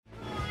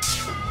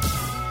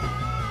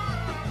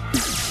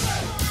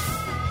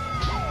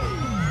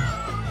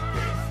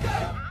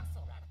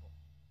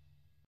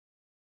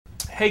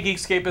Hey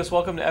Geekscapists,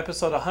 welcome to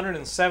episode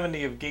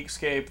 170 of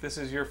Geekscape. This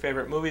is your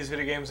favorite movies,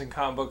 video games, and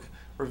comic book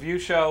review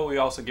show. We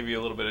also give you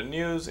a little bit of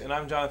news, and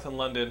I'm Jonathan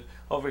London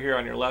over here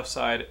on your left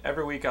side.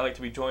 Every week I like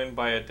to be joined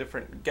by a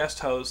different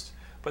guest host,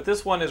 but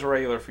this one is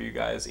regular for you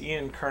guys.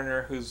 Ian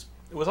Kerner, who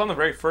was on the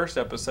very first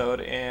episode,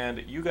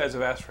 and you guys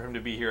have asked for him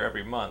to be here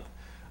every month.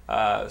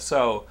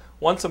 So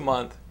once a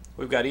month,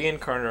 we've got Ian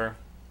Kerner,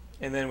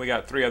 and then we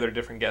got 3 other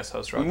different guest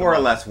hosts. More or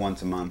less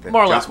once a month.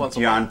 More or less once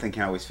a month. Jonathan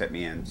can always fit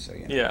me in. So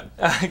yeah.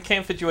 I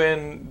can't fit you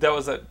in. That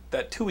was that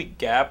 2-week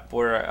gap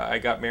where I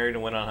got married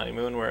and went on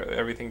honeymoon, where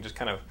everything just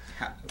kind of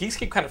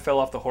Geekscape kind of fell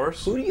off the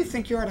horse. Who do you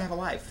think you are to have a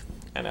life?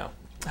 I know.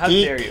 How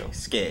dare you?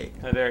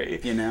 Geekscape. How dare you?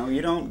 You know,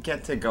 you don't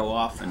get to go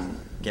off and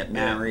get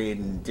married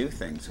and do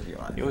things with your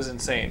life. It was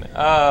insane.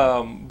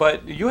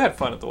 But you had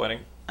fun at the wedding.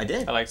 I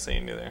did. I liked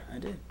seeing you there. I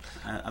did.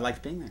 I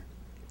liked being there.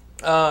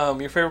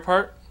 Your favorite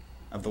part?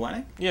 Of the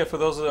wedding? Yeah, for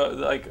those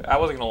I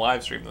wasn't gonna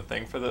live stream the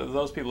thing. For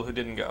those people who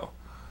didn't go,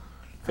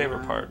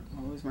 favorite part.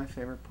 What was my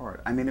favorite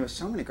part? I mean, there was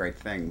so many great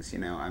things. You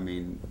know, I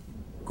mean,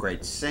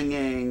 great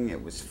singing.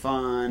 It was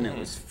fun. It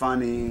was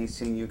funny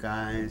seeing you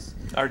guys.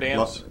 Our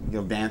dance.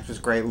 Your dance was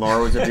great.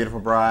 Laura was a beautiful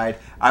bride.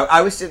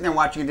 I was sitting there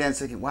watching you dance,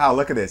 thinking, "Wow,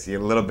 look at this! You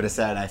had a little bit of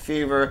Saturday Night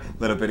Fever, a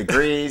little bit of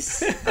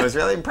Grease." I was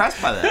really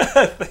impressed by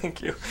that.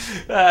 Thank you.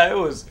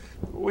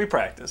 We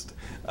practiced.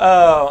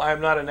 I'm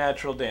not a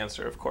natural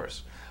dancer, of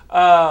course.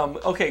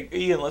 Okay,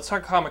 Ian, let's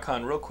talk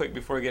Comic-Con real quick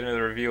before we get into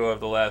the review of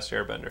The Last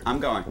Airbender. I'm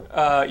going.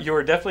 You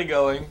are definitely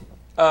going.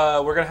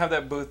 We're going to have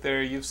that booth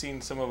there. You've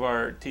seen some of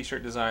our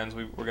t-shirt designs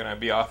we're going to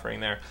be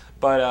offering there.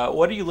 But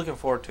what are you looking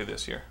forward to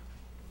this year?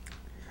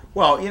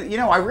 Well, you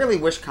know, I really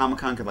wish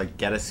Comic-Con could,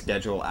 get a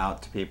schedule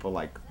out to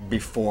people,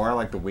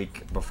 before, the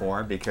week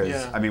before,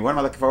 because, I mean, what am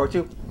I looking forward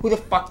to? Who the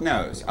fuck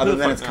knows? Other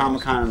than it's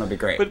Comic-Con and it'll be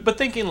great. But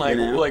thinking,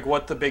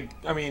 what the big,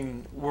 I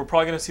mean, we're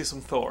probably going to see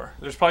some Thor.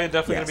 There's probably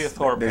definitely going to be a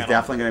Thor panel. There's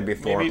definitely going to be a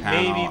Thor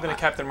panel. Maybe even a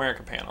Captain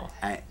America panel.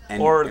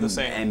 Or the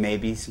same. And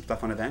maybe some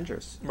stuff on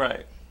Avengers.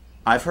 Right.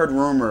 I've heard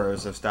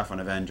rumors of stuff on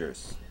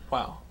Avengers.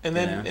 Wow. And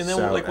then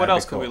what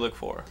else could we look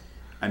for?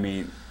 I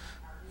mean...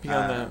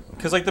 Beyond that,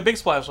 because the big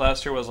splash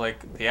last year was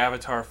the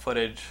Avatar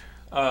footage,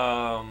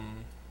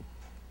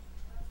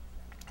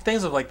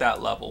 things of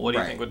that level. What do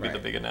you think would be the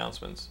big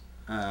announcements?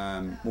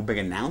 Big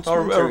announcements,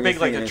 or big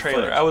a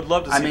trailer. Footage? I would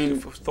love to see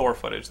Thor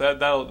footage.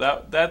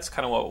 That's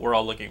kind of what we're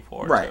all looking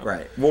for.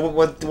 Right.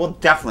 We'll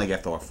definitely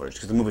get Thor footage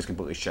because the movie's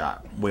completely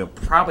shot. We'll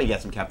probably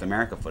get some Captain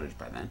America footage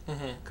by then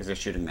because they're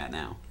shooting that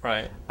now.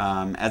 Right.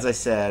 As I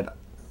said,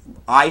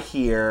 I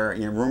hear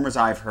rumors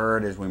I've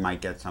heard is we might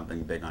get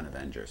something big on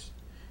Avengers.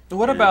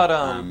 What about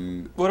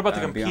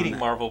the competing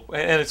Marvel?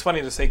 And it's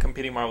funny to say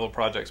competing Marvel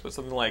projects, but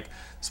something like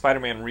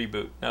Spider-Man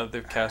reboot. Now that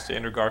they've cast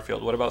Andrew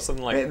Garfield, what about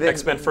something like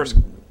X-Men First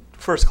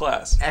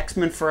Class?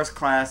 X-Men First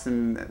Class,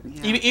 and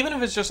even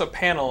if it's just a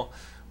panel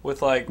with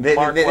Mark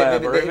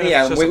Webb,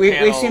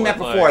 we've seen that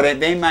before.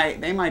 They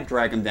might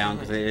drag him down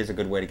because it is a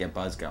good way to get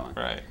buzz going.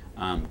 Right.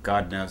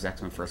 God knows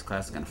X-Men First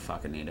Class is gonna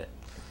fucking need it.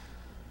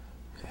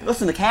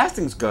 Listen, the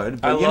casting's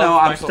good, but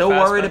I'm still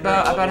worried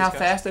about how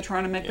fast they're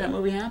trying to make that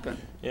movie happen.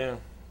 Yeah.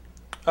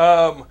 Dude,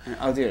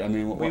 I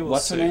mean,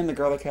 what's her name? The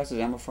girl that cast as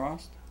Emma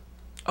Frost?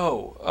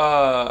 Oh,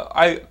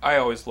 I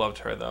always loved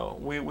her though.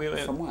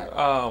 From what?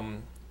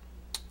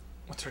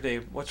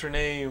 What's her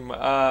name?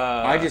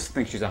 I just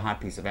think she's a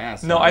hot piece of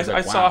ass. No,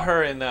 I saw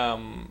her in.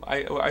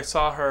 I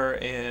saw her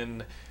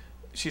in.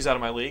 She's Out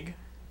of My League.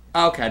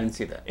 Oh, okay, I didn't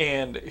see that.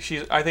 And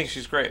I think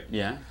she's great.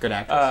 Yeah, good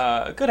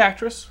actress. Good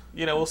actress.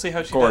 We'll see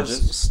how she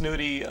does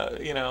snooty,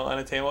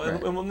 unattainable.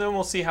 Right. And then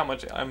we'll see how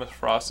much Emma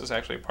Frost is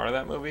actually part of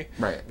that movie.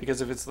 Right.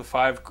 Because if it's the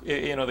 5,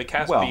 the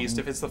cast beast,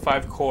 if it's the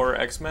 5 core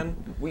X-Men,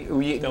 then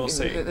we'll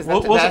see.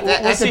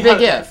 That's a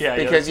big if. Yeah,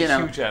 because, that's a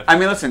huge if. I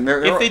mean, listen.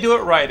 If they do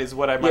it right is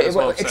what I might as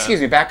well have said.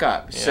 Excuse me, back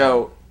up. Yeah.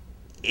 So,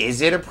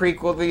 is it a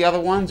prequel to the other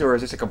ones, or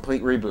is this a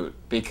complete reboot?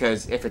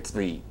 Because if it's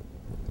the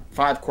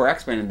 5 core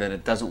X-Men, then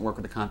it doesn't work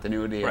with the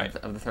continuity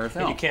of the third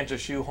film. And you can't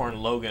just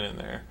shoehorn Logan in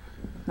there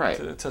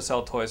to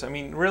sell toys. I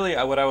mean, really,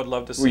 what I would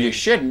love to see... Well, you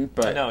shouldn't,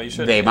 but no, you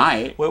shouldn't. They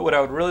might. What I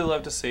would really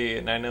love to see,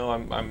 and I know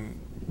I'm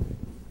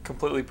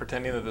completely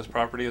pretending that this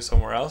property is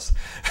somewhere else,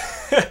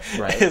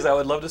 is I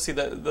would love to see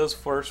those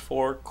first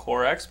 4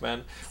 core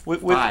X-Men,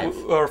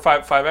 or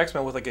five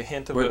X-Men with a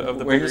hint of the bigger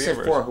universe. When you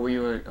said 4, who were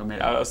you?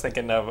 I was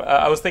thinking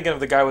of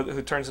the guy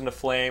who turns into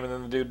flame, and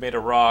then the dude made a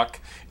rock,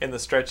 and the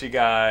stretchy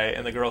guy,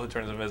 and the girl who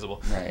turns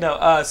invisible. Right.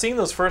 No, seeing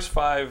those first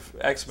 5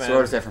 X-Men. So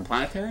what is that from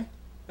Planetary?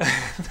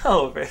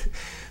 No,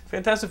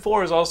 Fantastic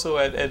Four is also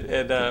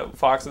at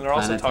Fox, and they're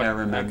also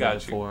talking. I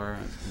got you.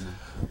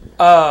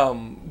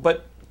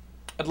 But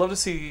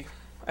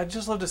I'd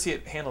just love to see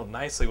it handled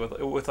nicely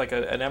with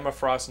an Emma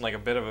Frost and a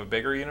bit of a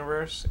bigger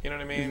universe. You know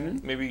what I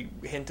mean? Maybe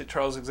hint at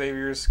Charles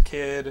Xavier's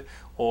kid,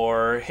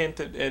 or hint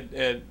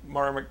at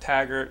Mara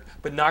McTaggart,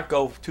 but not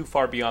go too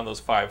far beyond those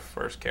 5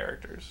 first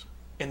characters.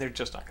 And they're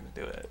just not going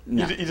to do it.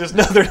 No. You just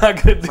know they're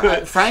not going to do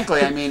it.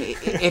 Frankly, I mean,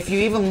 if you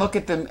even look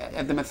at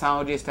the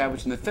mythology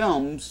established in the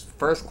films,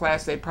 First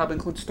Class, they'd probably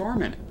include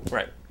Storm in it.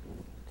 Right.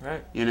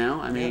 Right. You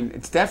know, I mean,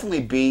 it's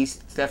definitely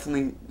Beast, it's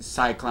definitely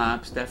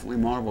Cyclops, definitely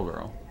Marvel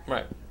Girl.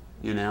 Right.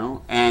 You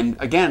know, and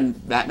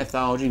again, that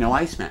mythology, no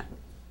Iceman.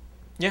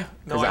 Yeah,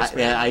 no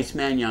Iceman.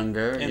 Iceman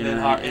younger, and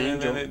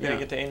then they didn't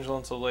get to Angel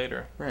until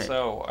later. Right.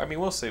 So I mean,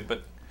 we'll see.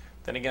 But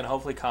then again,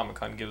 hopefully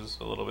Comic-Con gives us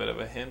a little bit of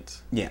a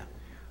hint. Yeah.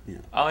 Yeah.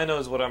 All I know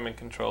is what I'm in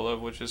control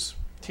of, which is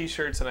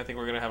T-shirts, and I think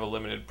we're going to have a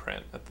limited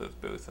print at the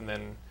booth, and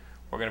then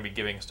we're going to be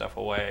giving stuff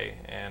away,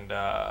 and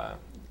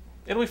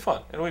it'll be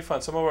fun. It'll be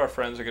fun. Some of our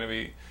friends are going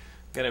to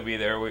be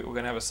there. We're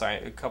going to have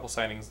a couple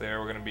signings there.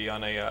 We're going to be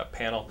on a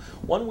panel.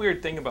 One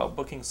weird thing about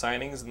booking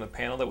signings in the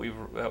panel that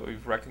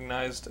we've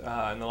recognized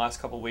in the last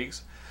couple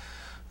weeks.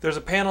 There's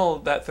a panel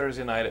that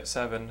Thursday night at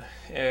 7,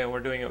 and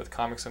we're doing it with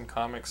Comics and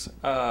Comics.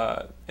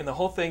 And the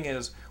whole thing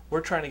is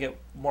we're trying to get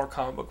more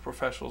comic book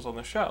professionals on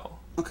the show.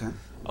 Okay.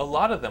 A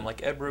lot of them,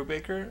 like Ed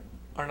Brubaker,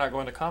 are not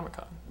going to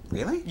Comic-Con.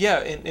 Really? Yeah,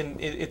 and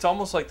it's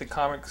almost like the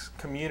comics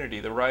community,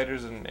 the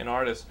writers and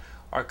artists,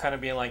 are kind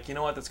of being like, you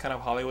know what, that's kind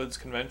of Hollywood's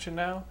convention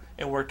now,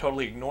 and we're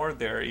totally ignored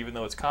there, even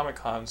though it's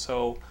Comic-Con.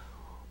 So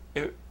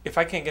if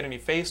I can't get any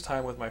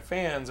FaceTime with my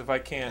fans, if I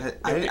can't...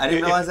 I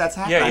didn't realize that's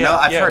happening. I know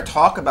I've heard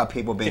talk about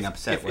people being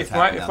upset with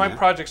if my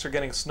projects are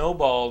getting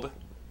snowballed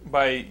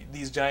by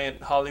these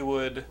giant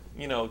Hollywood,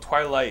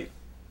 Twilight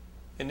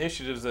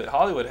initiatives that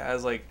Hollywood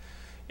has, like,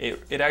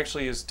 it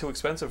actually is too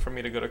expensive for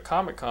me to go to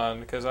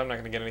Comic-Con because I'm not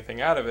going to get anything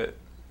out of it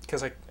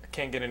because I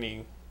can't get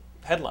any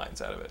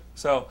headlines out of it.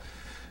 So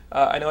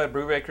I know Ed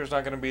Brubaker's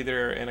not going to be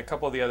there, and a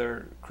couple of the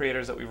other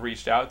creators that we've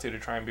reached out to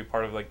try and be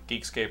part of like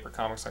Geekscape or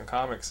Comics on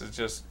Comics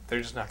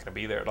they're just not going to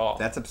be there at all.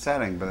 That's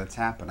upsetting, but it's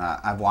happened.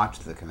 I've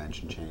watched the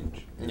convention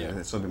change. Yeah,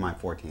 this will be my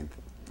 14th.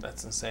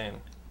 That's insane.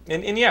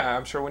 And yeah,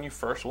 I'm sure when you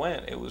first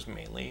went, it was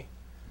mainly.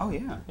 Oh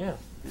yeah. Yeah.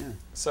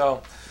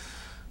 So.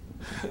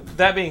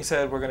 That being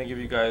said, we're going to give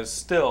you guys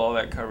still all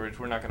that coverage.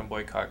 We're not going to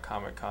boycott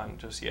Comic-Con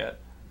just yet.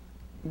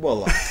 Well,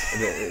 look,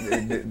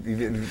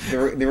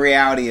 the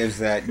reality is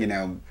that,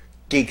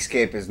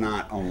 Geekscape is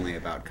not only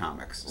about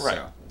comics. Right,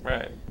 so.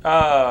 right.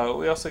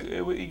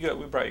 We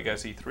brought you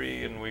guys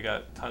E3, and we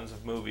got tons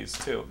of movies,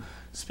 too.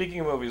 Speaking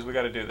of movies, we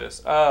got to do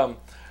this.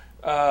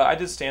 I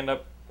did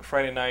stand-up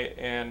Friday night,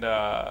 and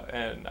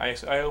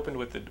I opened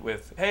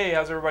with, hey,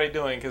 how's everybody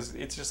doing? Because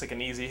it's just like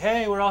an easy,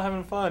 hey, we're all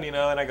having fun, and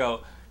I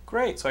go,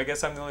 great, so I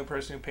guess I'm the only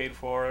person who paid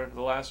for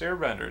The Last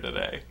Airbender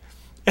today.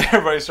 And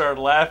everybody started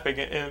laughing,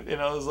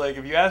 and I was like,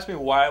 if you ask me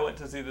why I went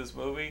to see this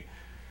movie,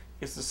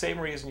 it's the same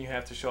reason you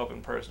have to show up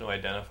in person to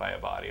identify a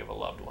body of a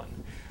loved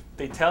one.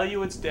 They tell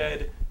you it's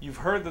dead, you've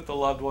heard that the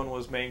loved one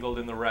was mangled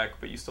in the wreck,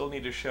 but you still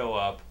need to show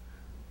up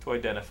to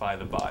identify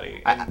the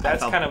body. And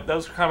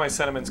those were kind of my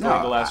sentiments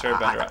going to Last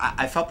Airbender.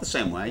 I felt the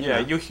same way. Yeah,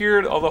 you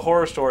hear all the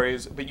horror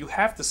stories, but you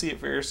have to see it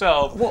for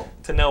yourself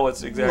to know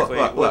what's exactly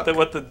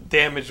what the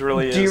damage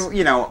really is.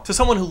 To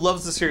someone who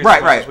loves the series.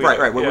 Right.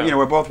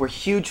 We're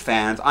huge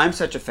fans. I'm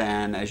such a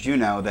fan, as you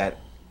know, that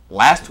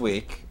last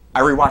week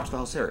I rewatched the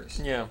whole series.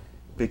 Yeah.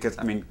 Because,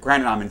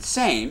 granted, I'm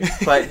insane,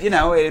 but, it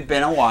had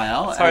been a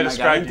while. That's how I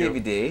described I got a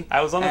DVD.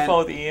 I was on the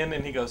phone with Ian,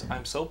 and he goes,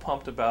 I'm so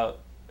pumped about...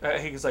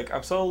 he's like,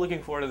 I'm so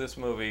looking forward to this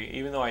movie,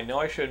 even though I know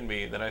I shouldn't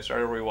be. Then I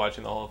started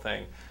rewatching the whole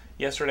thing.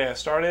 Yesterday I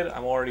started,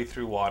 I'm already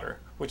through Water,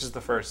 which is the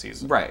first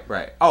season. Right.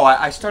 Oh,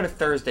 I started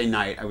Thursday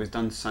night. I was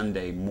done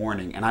Sunday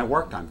morning, and I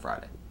worked on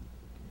Friday.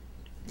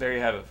 There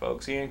you have it,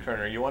 folks. Ian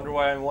Kerner. You wonder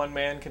why one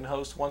man can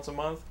host once a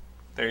month?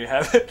 There you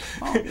have it.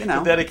 Well,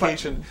 the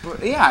dedication.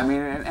 But yeah,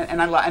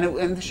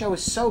 and the show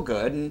is so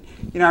good, and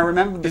I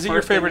remember. Is it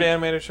your favorite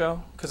animated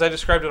show? Because I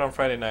described it on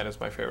Friday night as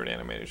my favorite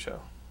animated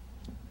show.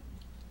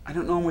 I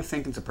don't normally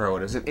think in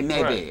superlatives. It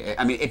may be.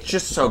 It's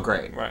just so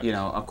great,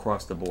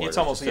 across the board. It's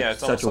almost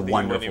such a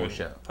wonderful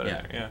show.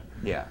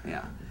 Yeah.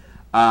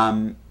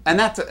 And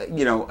that's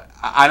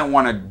I don't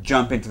want to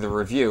jump into the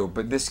review,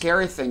 but the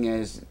scary thing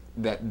is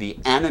that the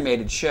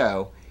animated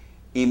show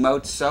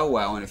emotes so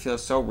well and it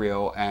feels so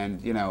real,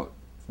 and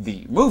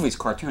the movie's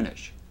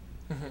cartoonish.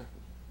 Mm-hmm.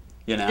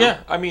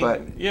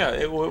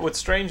 Yeah, what's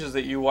strange is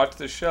that you watch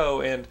the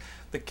show and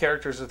the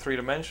characters are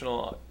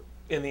three-dimensional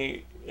in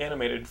the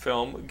animated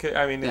film. The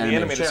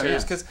animated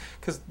series,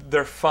 because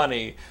they're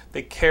funny.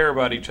 They care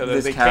about each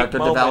other. They character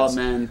take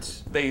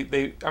moments. development.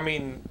 They.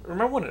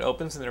 Remember when it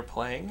opens and they're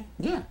playing?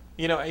 Yeah.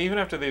 Even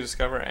after they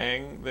discover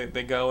Aang,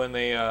 they go and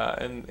they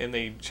and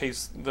they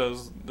chase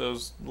those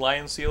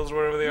lion seals or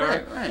whatever they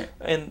are. Right.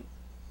 And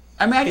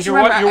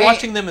you're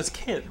watching them as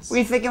kids.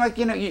 We're thinking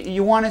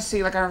you want to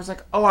see, I was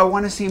like, oh, I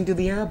want to see him do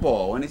the air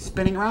ball and it's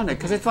spinning around it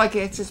because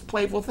it's this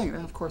playful thing.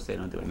 Of course they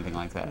don't do anything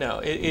like that.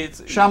 No,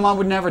 it's Shyamalan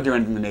would never do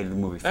anything that made the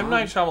movie fun. M.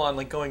 Night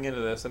Shyamalan, going into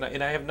this, and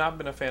I have not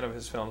been a fan of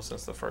his films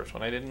since the first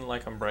one. I didn't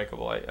like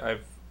Unbreakable.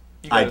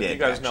 You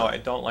guys know I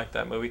don't like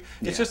that movie.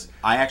 It's just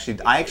I actually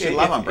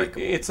love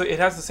Unbreakable. It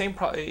has the same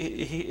problem.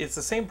 It's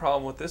the same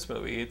problem with this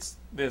movie. It's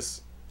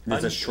this.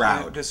 There's a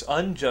shroud. This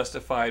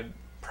unjustified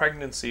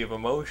pregnancy of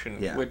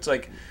emotion, which,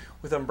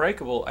 with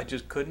Unbreakable, I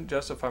just couldn't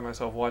justify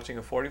myself watching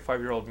a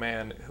 45-year-old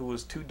man who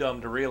was too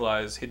dumb to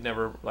realize he'd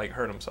never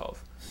hurt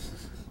himself.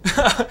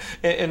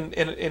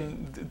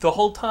 and the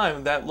whole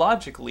time, that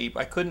logic leap,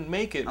 I couldn't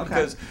make it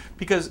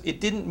because it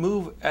didn't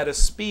move at a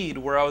speed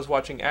where I was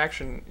watching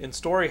action and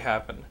story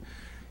happen.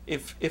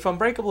 If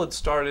Unbreakable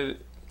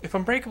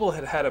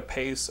had had a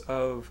pace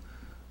of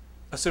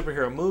a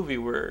superhero movie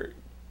where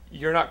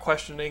you're not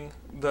questioning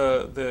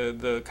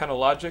the kind of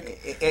logic,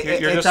 you're it's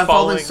just unfolding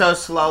following so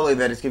slowly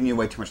that it's giving you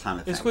way too much time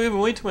to think. It's giving me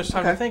way too much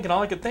time to think, and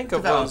all I could think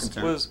of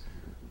was,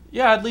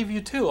 yeah, I'd leave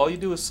you too. All you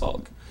do is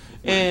sulk.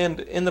 And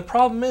the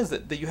problem is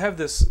that you have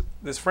this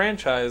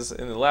franchise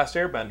in The Last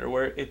Airbender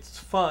where it's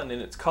fun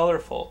and it's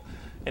colorful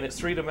and it's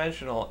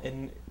three-dimensional,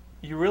 and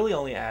you really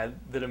only add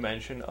the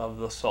dimension of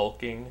the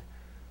sulking,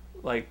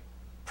 like,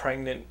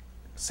 pregnant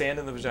sand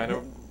in the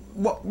vagina.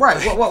 Well,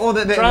 right. Well,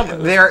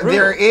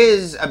 there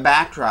is a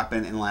backdrop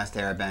in Last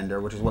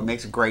Airbender, which is what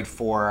makes it great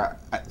for,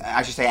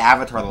 I should say,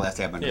 Avatar: The Last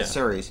Airbender, the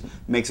series,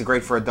 makes it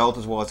great for adults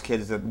as well as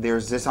kids. That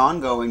there's this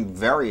ongoing,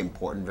 very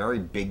important, very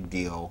big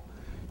deal,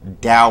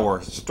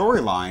 dour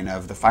storyline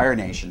of the Fire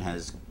Nation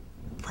has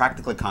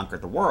practically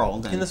conquered the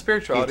world. And the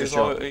spirituality is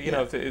all,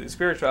 the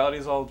spirituality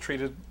is all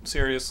treated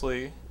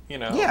seriously.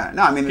 Yeah,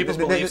 no, I mean, people's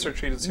beliefs are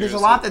treated seriously. There's a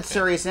lot that's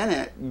serious in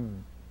it,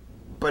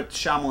 but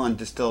Shyamalan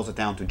distills it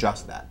down to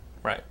just that.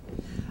 Right.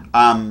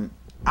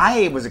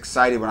 I was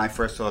excited when I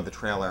first saw the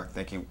trailer,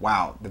 thinking,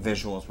 "Wow, the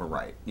visuals were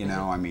right."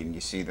 I mean, you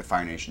see the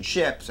Fire Nation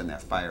ships and they're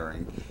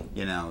firing,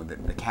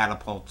 the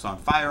catapults on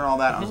fire and all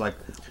that. I was like,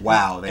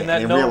 "Wow, they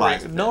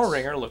realized this." Noah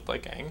Ringer looked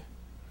like Aang.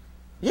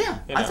 Yeah,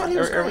 I thought he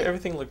was great.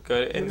 Everything looked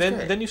good, and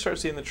then you start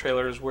seeing the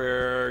trailers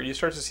where you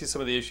start to see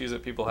some of the issues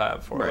that people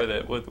have with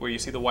it, where you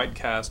see the white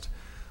cast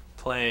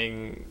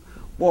playing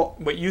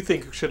what you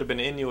think should have been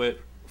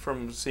Inuit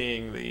from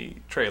seeing the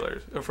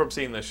trailers, or from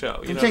seeing the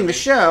show. From seeing the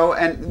show,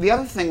 and the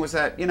other thing was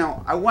that,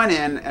 I went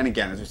in, and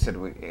again, as we said,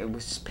 it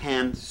was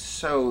panned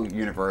so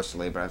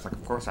universally, but I was like,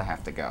 of course I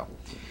have to go.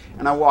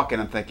 And I walk in,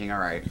 I'm thinking, all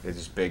right, there's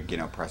this big,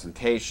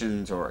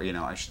 presentations, or,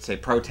 I should say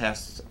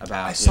protests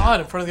about... I saw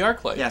it in front of the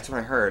ArcLight. Yeah, that's what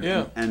I heard.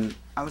 Yeah. And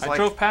I was like... I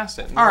drove past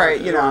it. All right,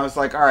 I was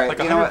like, all right, like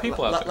 100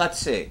 people out there. Let's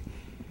see.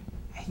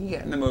 And you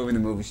get in the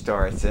movie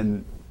starts,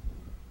 and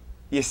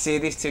you see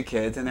these two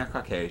kids, and they're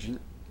Caucasian.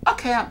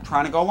 Okay, I'm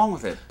trying to go along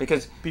with it,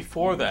 because...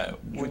 Before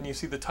that, when you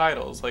see the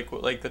titles, like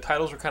the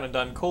titles were kind of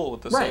done cool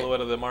with the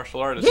silhouette of the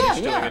martial artist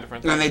who's doing a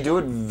different thing. And they do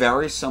it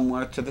very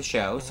similar to the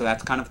show, so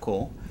that's kind of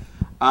cool.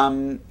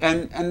 And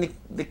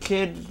the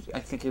kid, I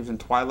think he was in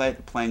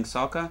Twilight, playing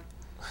Sokka.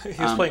 He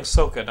was playing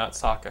Sokka, not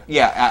Sokka.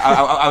 Yeah,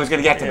 I was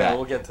going to get to that.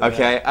 We'll get to that.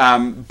 Okay,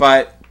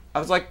 but I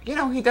was like,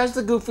 he does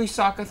the goofy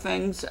Sokka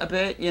things a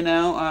bit,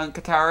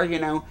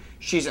 Katara,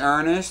 she's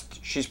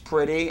earnest, she's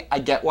pretty, I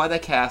get why they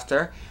cast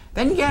her.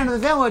 Then you get into the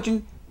village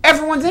and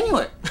everyone's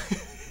Inuit.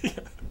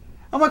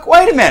 I'm like,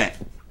 wait a minute.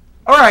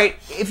 All right,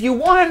 if you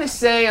wanted to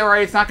say, all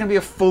right, it's not going to be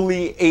a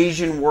fully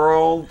Asian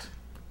world,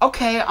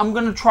 okay, I'm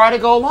going to try to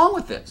go along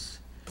with this.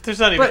 But there's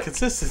not even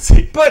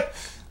consistency. But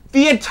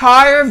the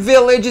entire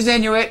village is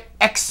Inuit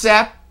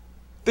except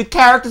the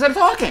characters that are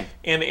talking.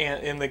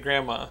 And the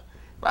grandma.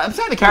 I'm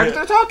saying the characters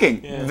that are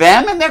talking. Yeah.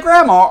 Them and their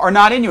grandma are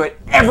not Inuit.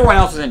 Everyone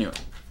else is Inuit.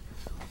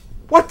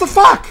 What the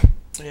fuck?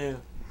 Yeah.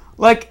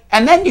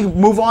 And then you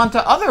move on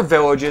to other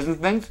villages and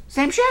things,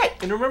 same shit.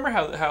 And remember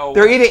how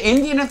they're either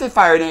Indian of the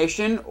Fire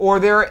Nation or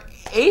they're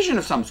Asian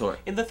of some sort.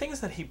 And the things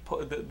that he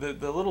put,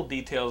 the little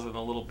details and the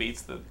little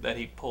beats that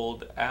he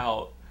pulled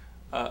out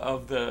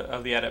of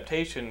the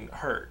adaptation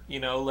hurt.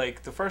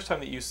 Like the first time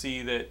that you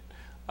see that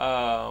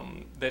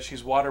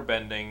she's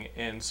waterbending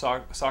and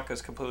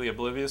Sokka's completely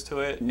oblivious to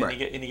it, and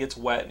he gets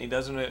wet and he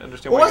doesn't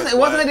understand.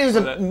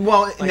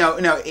 Well,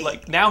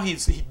 Like now he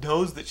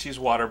knows that she's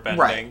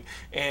waterbending,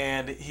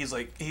 and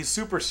he's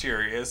super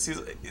serious.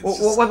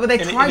 What they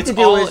tried to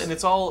do is, and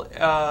it's all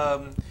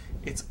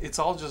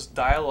just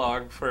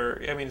dialogue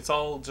for. I mean, it's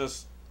all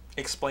just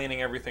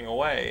explaining everything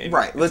away.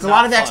 Right. There's a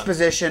lot of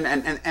exposition,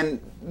 and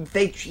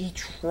he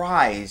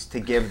tries to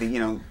give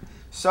the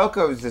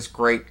Sokka is this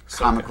great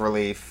comic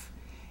relief.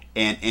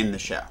 In the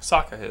show,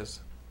 Sokka is.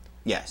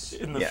 Yes.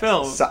 In the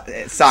film,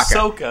 Sokka.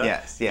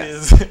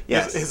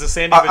 Is a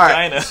sandy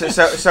vagina. Right.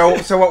 So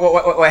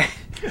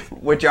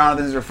what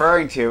Jonathan is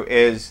referring to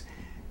is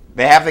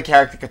they have the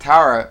character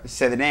Katara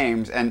say the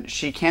names, and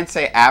she can't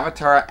say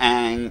Avatar,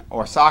 Aang,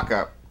 or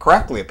Sokka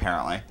correctly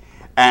apparently,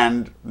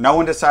 and no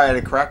one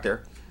decided to correct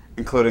her,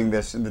 including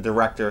the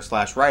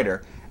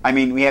director/writer. I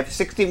mean, we have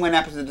 61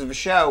 episodes of a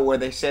show where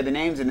they say the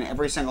names in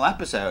every single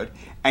episode,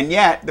 and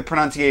yet the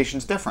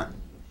pronunciation's different.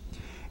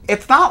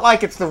 It's not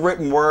like it's the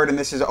written word and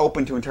this is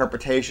open to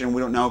interpretation.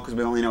 We don't know because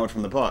we only know it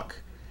from the book.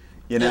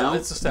 Yeah,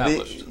 it's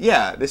established.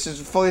 This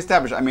is fully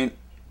established. I mean,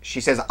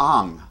 she says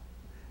Ang.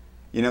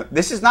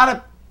 This is not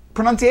a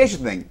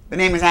pronunciation thing. The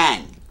name is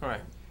Aang. Right.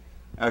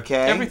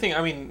 Okay. Everything.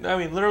 I mean,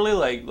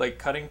 literally, like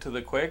cutting to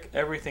the quick.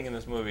 Everything in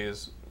this movie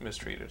is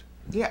mistreated.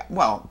 Yeah.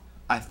 Well,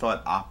 I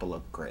thought Appa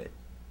looked great,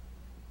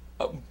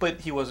 but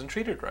he wasn't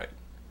treated right.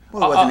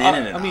 Well, he wasn't in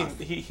it enough. I mean,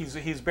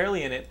 he's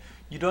barely in it.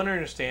 you don't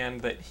understand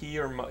that he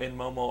and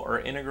Momo are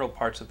integral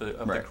parts of the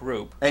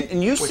group.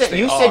 And you said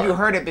you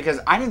heard it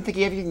because I didn't think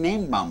he ever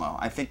named Momo.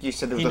 I think you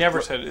said there was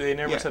they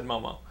never said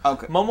Momo.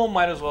 Okay. Momo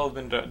might as well have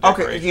been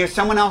decoration. Okay.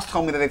 Someone else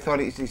told me that they thought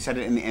he said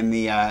it in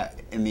the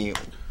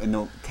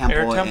temple.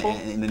 Air temple?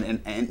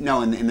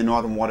 In the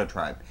Northern Water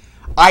Tribe.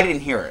 I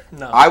didn't hear it.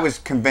 No. I was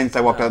convinced.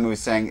 I walked out of the movie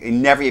saying he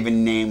never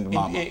even named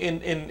Momo.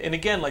 And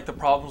again, like the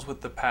problems with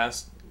the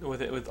past.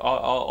 With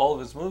all of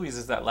his movies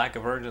is that lack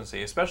of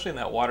urgency, especially in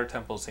that water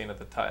temple scene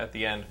at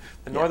the end.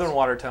 The Northern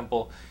Water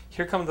Temple,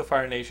 here comes the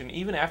Fire Nation.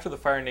 Even after the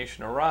Fire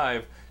Nation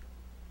arrive,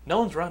 no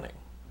one's running.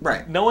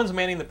 Right. No one's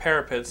manning the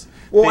parapets.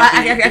 Well,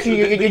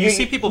 you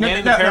see people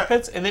manning the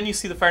parapets, and then you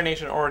see the Fire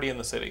Nation already in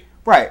the city.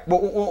 Right.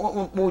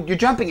 Well, you're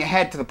jumping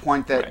ahead to the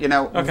point that,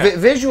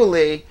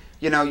 visually,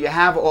 you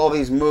have all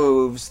these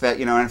moves that,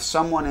 and if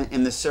someone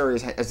in the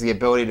series has the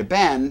ability to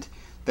bend,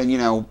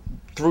 then,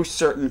 through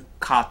certain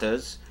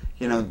katas,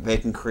 they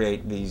can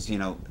create these,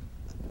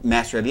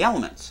 mastery of the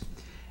elements.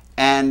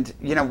 And,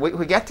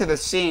 we get to the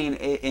scene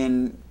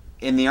in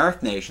the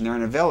Earth Nation. They're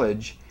in a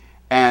village.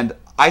 And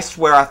I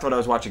swear I thought I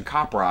was watching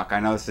Cop Rock.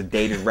 I know it's a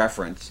dated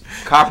reference.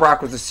 Cop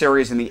Rock was a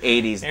series in the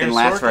 80s. It didn't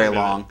last very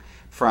long.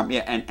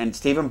 And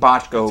Stephen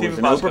Bochco was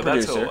an Uber producer.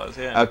 That's who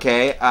it was,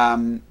 Okay.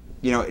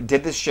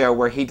 Did this show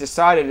where he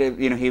decided,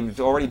 he was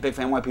already a big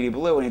fan of NYPD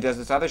Blue, and he does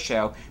this other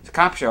show, it's a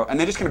cop show, and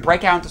they're just going to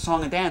break out into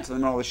song and dance in the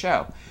middle of the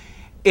show.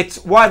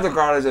 It's widely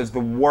regarded as the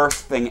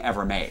worst thing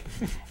ever made.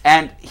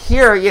 And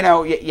here,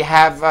 you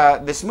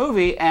have this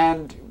movie,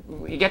 and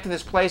you get to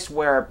this place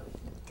where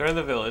they're in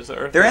the village.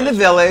 They're in the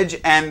village,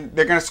 and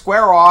they're going to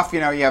square off.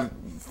 You have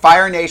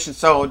Fire Nation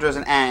soldiers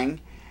and Aang.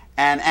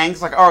 And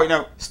Aang's like,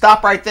 oh,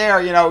 stop right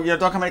there.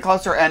 Don't come any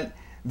closer. And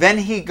then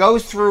he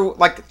goes through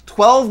like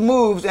 12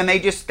 moves, and they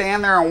just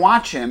stand there and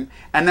watch him.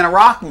 And then a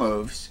rock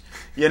moves,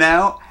 And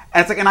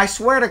it's like, and I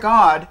swear to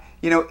God,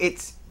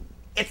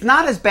 it's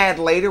not as bad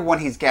later when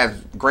he's got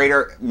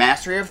greater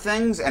mastery of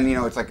things, and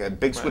it's like a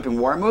big sweeping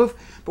war move.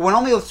 But when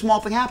only a small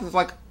thing happens, it's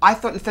like I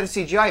thought instead of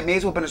CGI, it may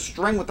as well have been a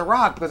string with the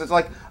rock, because it's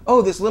like,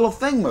 oh, this little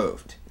thing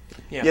moved.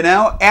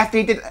 Yeah. After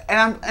he did,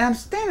 and I'm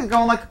standing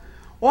going like,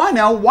 well, I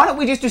know. Why don't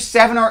we just do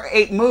 7 or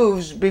 8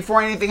 moves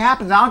before anything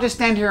happens? And I'll just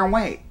stand here and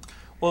wait.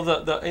 Well,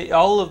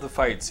 all of the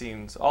fight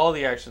scenes, all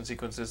the action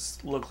sequences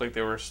look like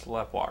they were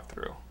sleptwalked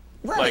through.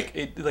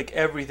 Right. Like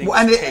everything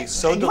was paced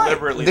so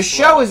deliberately. The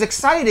show is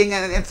exciting,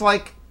 and it's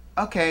like,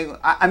 okay.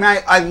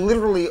 I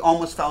literally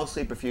almost fell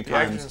asleep a few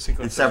times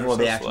in several of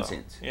the action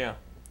scenes. Yeah,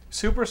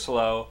 super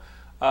slow.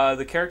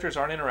 The characters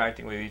aren't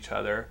interacting with each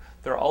other.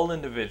 They're all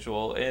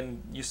individual,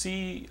 and you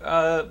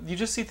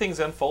just see things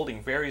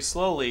unfolding very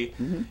slowly.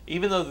 Mm-hmm.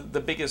 Even though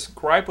the biggest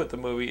gripe with the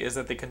movie is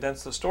that they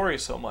condense the story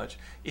so much,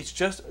 it's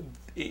just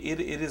it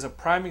is a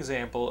prime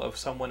example of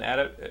someone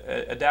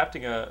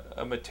adapting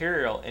a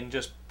material and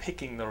just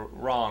picking the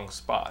wrong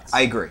spots.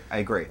 I agree.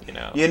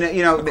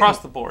 Across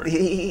the board.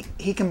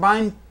 He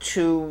combined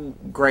 2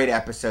 great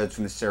episodes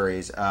from the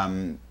series,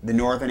 the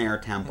Northern Air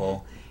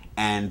Temple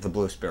and the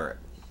Blue Spirit.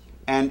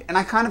 And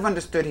I kind of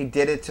understood he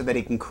did it so that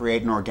he can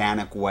create an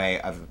organic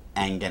way of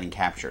Aang getting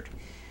captured.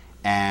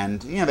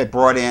 And, they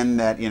brought in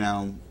that,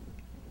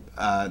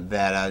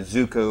 that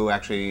Zuko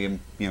actually,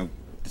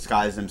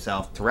 disguised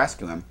himself to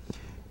rescue him.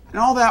 And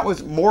all that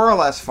was more or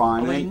less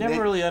fine. Well, you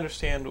never really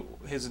understand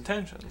his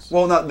intentions.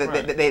 Well, no,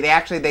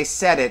 they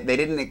said it. They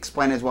didn't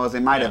explain it as well as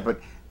they might have,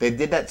 but they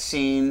did that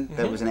scene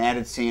that was an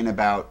added scene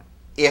about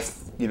if,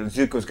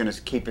 Zuko's going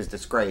to keep his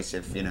disgrace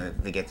if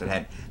he gets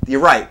ahead.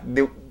 You're right.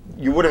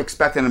 You would have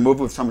expected in a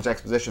movie with so much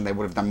exposition, they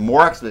would have done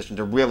more exposition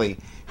to really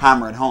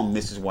hammer it home,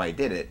 this is why he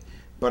did it.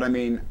 But, I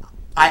mean,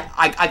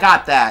 I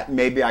got that.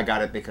 Maybe I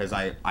got it because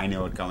I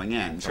know it going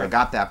in. So I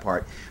got that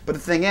part. But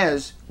the thing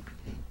is,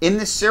 in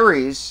this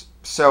series,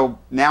 so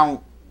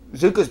now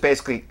Zuko's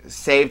basically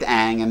saved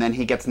Aang, and then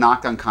he gets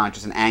knocked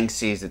unconscious, and Aang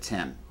sees it's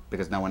him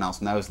because no one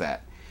else knows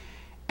that.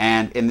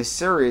 And in this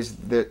series,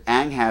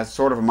 Aang has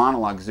sort of a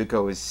monologue.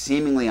 Zuko is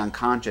seemingly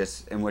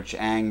unconscious, in which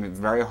Aang, in a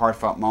very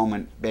heartfelt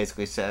moment,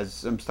 basically says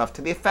some stuff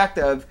to the effect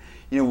of,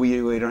 we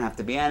don't have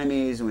to be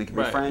enemies, and we can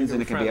be friends,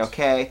 and it can be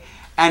okay.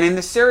 And in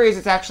the series,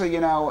 it's actually, you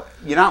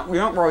don't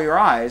roll your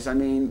eyes. I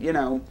mean,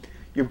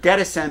 you get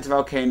a sense of,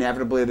 okay,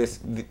 inevitably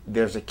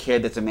there's a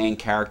kid that's a main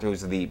character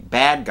who's the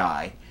bad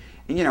guy.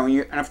 And,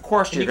 and of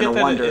course you're going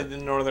to wonder. In the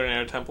Northern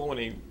Air Temple when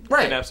he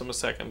kidnaps him a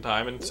second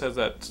time and says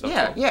that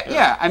stuff.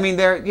 Yeah. I mean,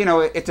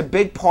 it's a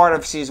big part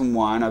of season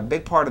 1, a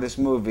big part of this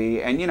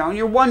movie, and and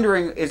you're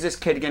wondering, is this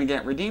kid going to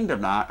get redeemed or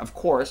not? Of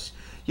course,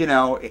 in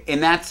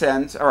that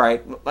sense. All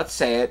right, let's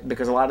say it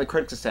because a lot of the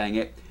critics are saying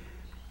it.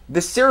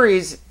 The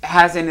series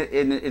has in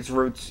its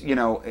roots,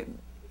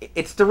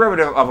 it's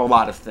derivative of a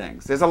lot of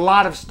things. There's a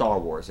lot of Star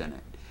Wars in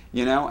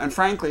it, and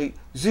frankly,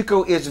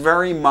 Zuko is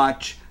very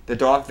much the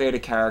Darth Vader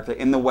character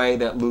in the way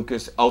that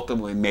Lucas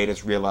ultimately made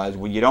us realize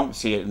when you don't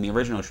see it in the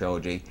original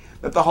trilogy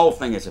that the whole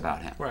thing is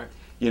about him. Right.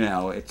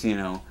 It's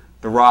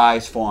the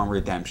rise, fall, and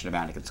redemption of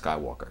Anakin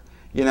Skywalker.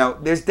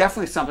 There's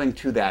definitely something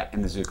to that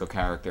in the Zuko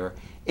character.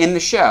 In the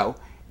show,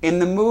 in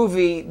the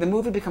movie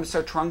becomes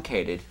so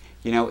truncated.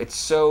 It's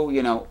so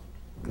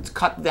it's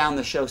cut down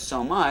the show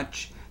so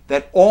much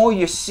that all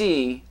you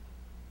see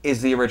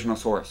is the original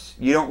source.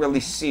 You don't really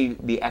see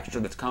the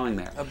extra that's coming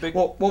there.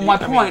 My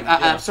point,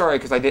 I'm sorry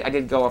because I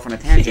did go off on a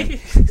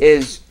tangent,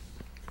 is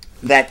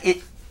that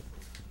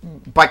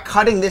by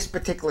cutting this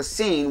particular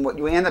scene, what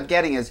you end up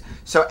getting is,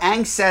 so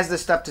Aang says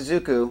this stuff to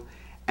Zuko,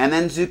 and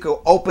then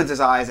Zuko opens his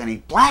eyes and he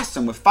blasts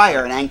him with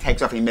fire, and Aang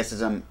takes off, he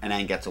misses him, and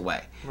Aang gets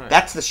away. Right.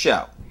 That's the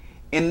show.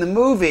 In the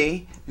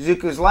movie,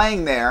 Zuko's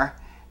laying there,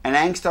 and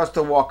Aang starts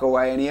to walk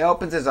away, and he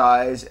opens his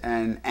eyes,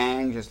 and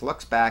Aang just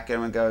looks back at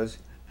him and goes,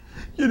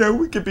 you know,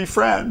 we could be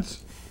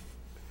friends.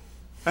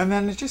 And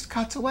then it just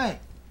cuts away.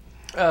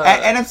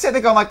 And I'm sitting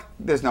there going like,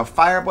 there's no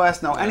fire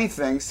blast, no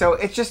anything. So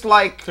it's just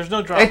like... There's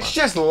no drama. It's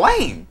just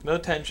lame. No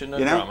tension, no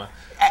drama.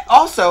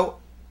 Also,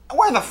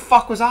 where the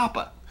fuck was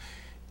Appa?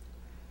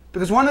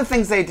 Because one of the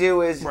things they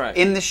do is,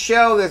 in the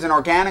show, there's an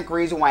organic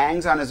reason why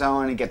Aang's on his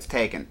own and he gets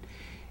taken.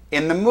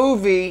 In the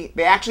movie,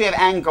 they actually have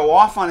Aang go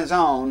off on his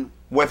own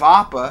with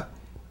Appa,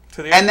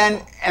 and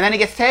then he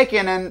gets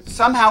taken, and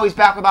somehow he's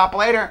back with Appa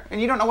later,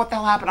 and you don't know what the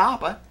hell happened to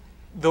Appa.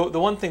 The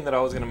one thing that I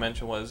was going to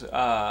mention was,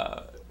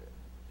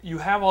 you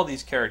have all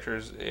these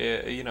characters,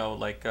 you know,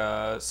 like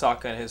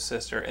Sokka and his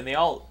sister, and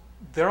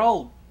they're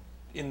all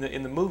in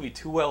the movie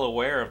too well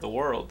aware of the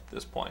world at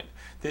this point.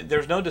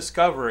 There's no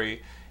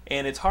discovery,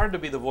 and it's hard to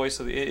be the voice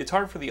of it's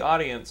hard for the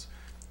audience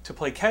to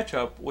play catch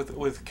up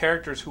with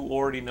characters who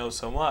already know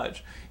so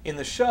much. In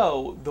the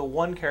show, the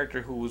one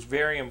character who was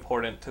very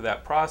important to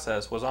that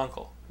process was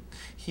Uncle.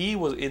 He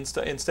was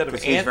instead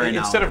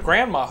of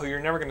Grandma, who you're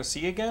never going to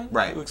see again,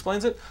 who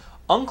explains it.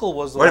 Uncle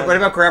was the one. What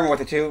about Grandma with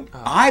the two?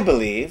 I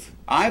believe,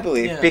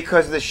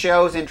 because the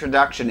show's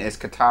introduction is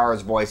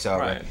Katara's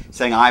voiceover,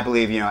 saying, "I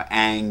believe, you know,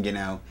 Aang,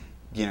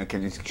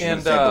 can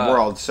save the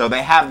world." So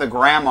they have the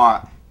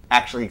Grandma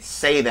actually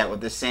say that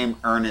with the same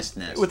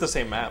earnestness, with the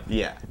same map.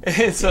 Yeah.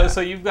 So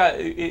you've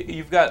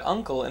got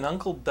Uncle, and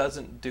Uncle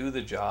doesn't do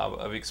the job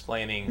of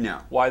explaining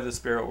why the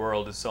spirit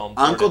world is so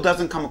important. Uncle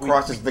doesn't come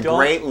across as the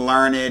great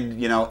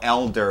learned,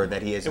 elder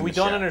that he is. And we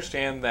don't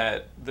understand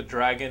that the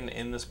dragon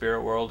in the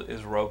spirit world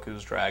is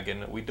Roku's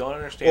dragon. We don't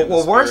understand.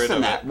 Well, worse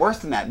than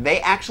that,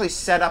 they actually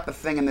set up a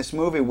thing in this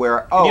movie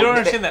where and you don't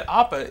understand that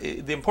Appa,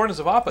 the importance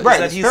of Appa, is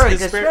that he's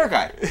his spirit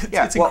guide.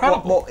 It's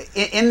incredible. Well,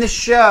 in the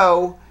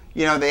show.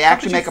 They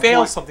actually make a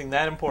point. Something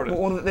that important.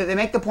 Well, they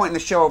make the point in the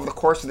show over the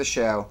course of the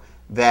show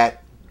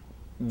that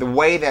the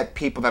way that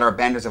people that are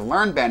benders have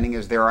learned bending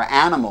is there are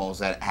animals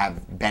that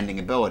have bending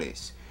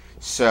abilities.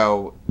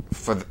 So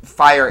for the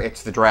fire,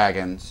 it's the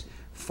dragons.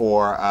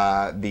 For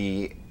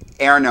the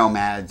air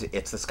nomads,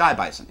 it's the sky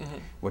bison,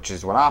 which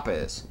is what Appa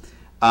is.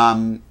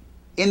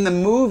 In the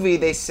movie,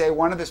 they say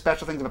one of the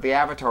special things about the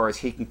Avatar is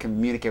he can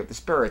communicate with the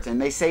spirits.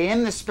 And they say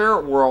in the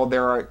spirit world,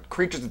 there are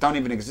creatures that don't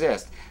even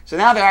exist. So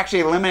now they're actually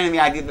eliminating the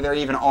idea that there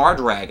even are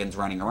dragons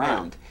running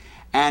around.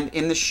 And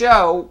in the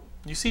show...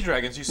 You see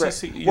dragons, you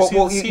see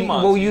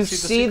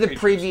the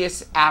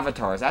previous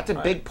avatars. That's a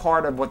big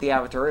part of what the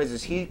Avatar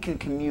is he can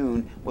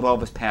commune with all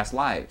of his past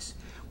lives.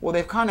 Well,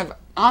 they've kind of...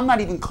 I'm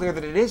not even clear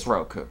that it is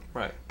Roku.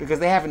 Right. Because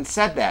they haven't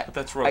said that. But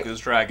that's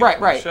Roku's dragon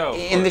in the show.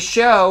 In the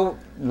show,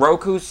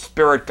 Roku's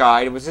spirit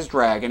guide was his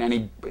dragon,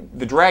 and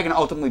the dragon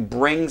ultimately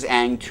brings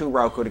Aang to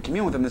Roku to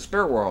commune with him in the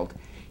spirit world.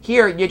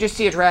 Here, you just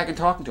see a dragon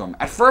talking to him.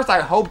 At first, I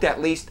hoped at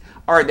least,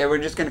 all right, they were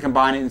just going to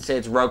combine it and say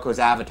it's Roku's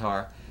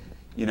avatar,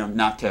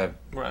 not to,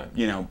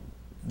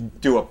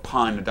 do a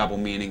pun, a double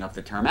meaning of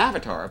the term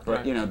avatar,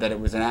 but, that it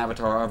was an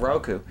avatar of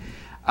Roku.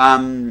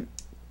 And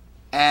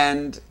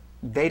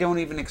they don't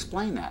even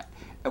explain that.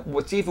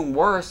 What's even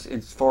worse,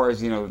 as far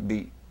as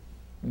the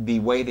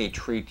way they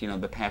treat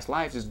the past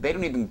lives, is they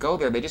don't even go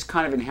there. They just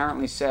kind of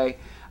inherently say,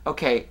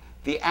 okay,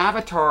 the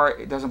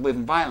Avatar doesn't believe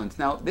in violence.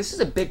 Now, this is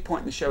a big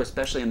point in the show,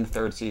 especially in the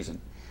third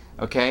season.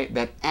 Okay,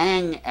 that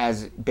Aang,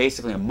 as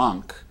basically a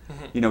monk,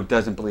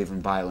 doesn't believe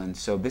in violence.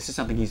 So this is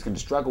something he's going to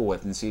struggle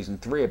with in season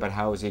 3 about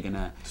how is he going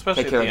to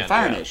take care of the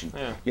Fire Nation.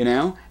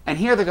 Yeah. And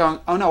here they're going,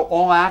 oh no,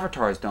 all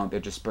avatars don't. They're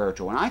just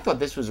spiritual. And I thought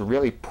this was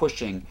really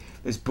pushing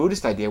this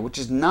Buddhist idea, which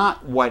is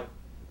not what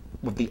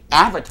the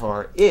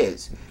Avatar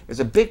is. There's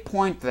a big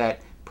point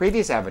that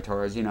previous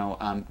avatars,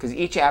 because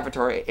each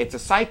avatar, it's a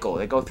cycle.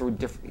 They go through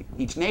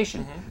each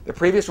nation. The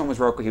previous one was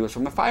Roku. He was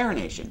from the Fire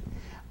Nation.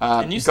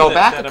 And you go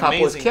back that a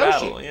couple with Kyoshi.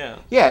 Battle,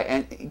 yeah,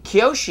 and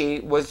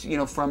Kyoshi was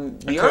from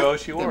the Earth.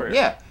 Kyoshi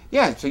warrior.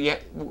 Yeah. So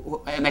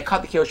and they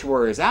cut the Kyoshi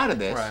warriors out of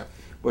this,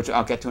 which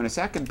I'll get to in a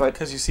second. But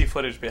because you see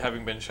footage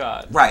having been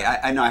shot. Right.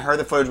 I know. I heard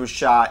the footage was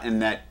shot,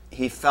 and that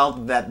he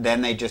felt that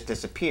then they just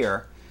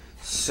disappear.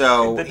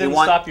 So that didn't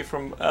stop you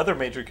from other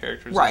major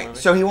characters. Right.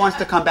 So he wants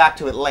to come back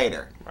to it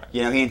later. Right.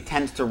 He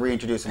intends to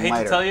reintroduce him later. I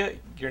hate to tell you,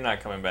 you're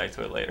not coming back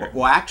to it later.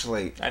 Well,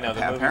 actually, I know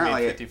the movie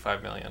made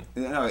 $55 million.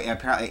 No,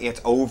 apparently it's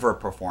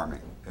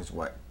overperforming, is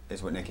what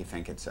Nikki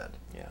Fink had said.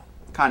 Yeah.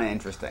 Kind of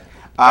interesting.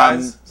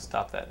 Guys,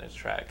 stop that in its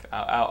track.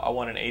 I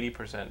want an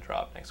 80%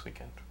 drop next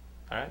weekend.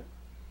 All right.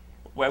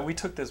 Well, we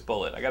took this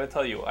bullet. I got to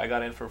tell you, I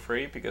got in for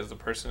free because the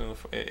person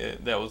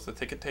that was the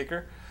ticket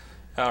taker,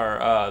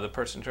 or the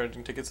person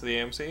charging tickets to the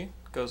AMC,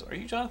 goes, "Are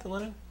you Jonathan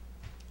Lennon?"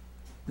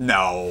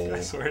 No.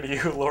 I swear to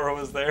you, Laura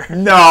was there.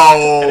 No.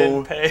 I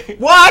didn't pay.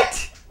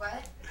 What?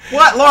 What?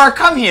 What? Laura,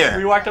 come here.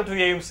 We walked up to the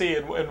AMC,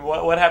 and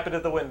what happened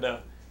at the window?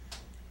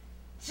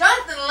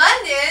 Jonathan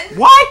London?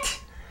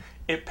 What?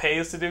 It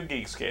pays to do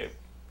Geekscape.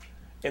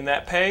 And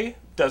that pay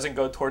doesn't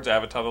go towards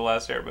Avatar: The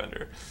Last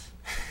Airbender.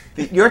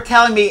 You're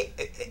telling me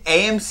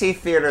AMC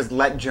theaters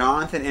let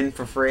Jonathan in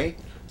for free?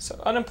 So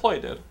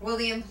unemployed did. Well,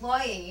 the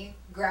employee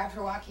grabbed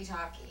her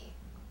walkie-talkie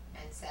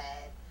and said,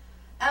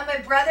 my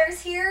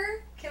brother's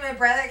here. Can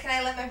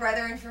I let my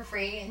brother in for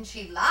free? And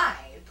she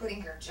lied,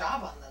 putting her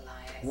job on the line.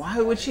 Why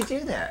would she do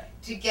that?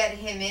 To get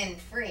him in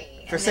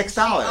free. For and then $6.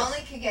 She only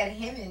could get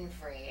him in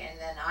free, and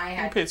then I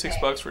had I paid to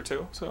 $6 for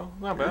 2, so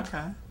not bad.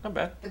 Okay. Not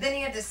bad. But then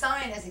he had to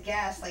sign as a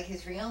guest, like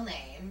his real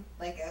name,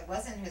 like it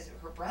wasn't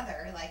her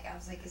brother. Like I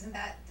was like, doesn't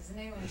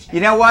anyone check?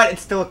 You know what?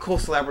 It's still a cool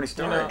celebrity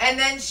story. You know. And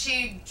then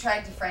she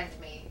tried to friend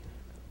me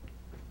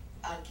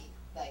on Geek.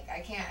 Like I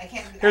can't.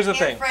 Here's I the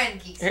can't thing, friend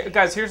Geekscape.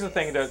 guys. Here's the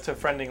thing to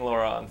friending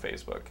Laura on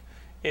Facebook.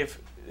 If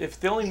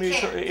the only You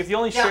can't.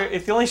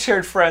 if the only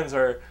shared friends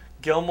are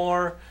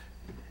Gilmore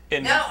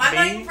and No, I'm me,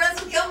 not even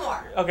friends with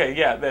Gilmore. okay,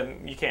 yeah,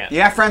 then you can't.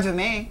 You're not friends with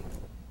me.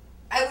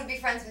 I would be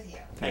friends with you.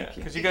 Thank you.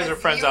 Because you guys are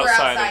friends you were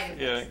outside. of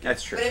Yeah. this.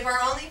 That's true. But if our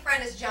only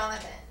friend is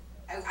Jonathan,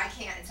 I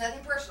can't. It's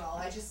nothing personal.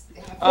 I just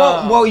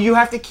have Well, you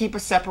have to keep a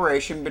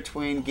separation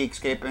between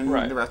Geekscape and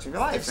Right. the rest of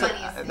your life. So,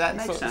 Funniest that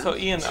thing. makes sense. So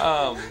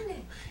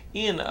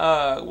Ian,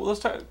 well, let's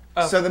talk.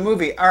 So the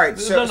movie. All right.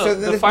 So, no, so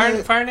the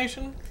Fire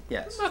Nation.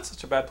 Yes. Not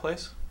such a bad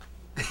place.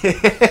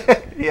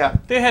 Yeah.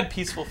 They had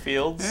peaceful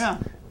fields. Yeah.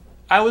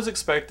 I was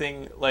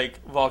expecting like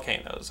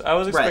volcanoes. I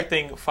was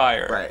expecting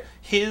fire. Right.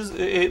 The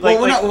you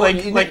wanna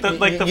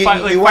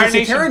Fire see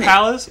Nation tyranny.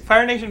 Palace.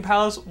 Fire Nation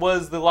Palace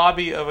was the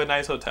lobby of a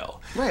nice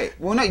hotel. Right.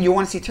 Well, no, you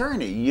want to see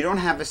tyranny. You don't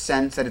have a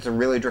sense that it's a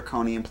really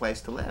draconian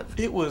place to live.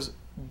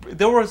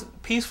 There was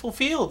peaceful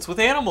fields with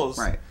animals.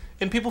 Right.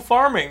 And people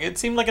farming. It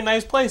seemed like a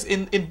nice place.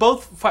 In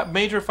both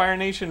major Fire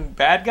Nation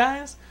bad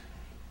guys,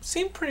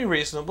 seemed pretty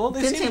reasonable. They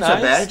Didn't seemed seem nice.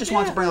 so bad. It just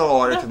wants to bring a little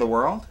order to the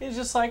world. It's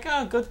just like,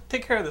 oh, go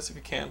take care of this if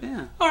you can.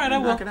 Yeah. All right, I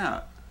will. Knock it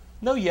out.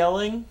 No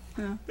yelling.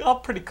 Yeah. All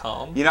pretty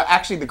calm. You know,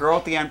 actually, the girl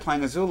at the end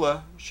playing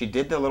Azula, she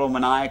did the little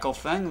maniacal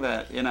thing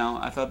that,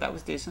 I thought that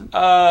was decent.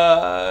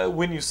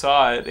 When you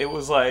saw it, it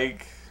was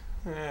like,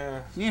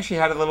 Yeah, she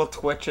had a little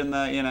twitch in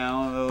the,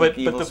 the But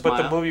evil the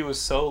smile. movie was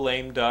so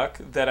lame duck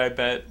that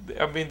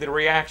the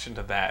reaction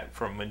to that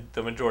from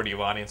the majority of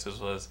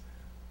audiences was,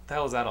 what the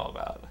hell is that all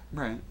about?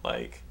 Right.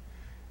 Like,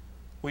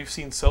 we've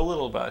seen so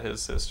little about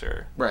his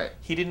sister. Right.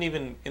 He didn't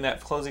even, in that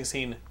closing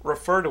scene,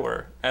 refer to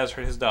her as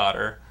his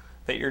daughter,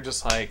 that you're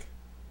just like,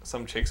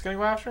 some chick's gonna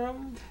go after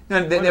him?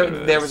 No,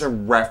 there was a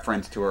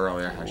reference to her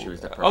earlier how she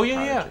was the first prodigy.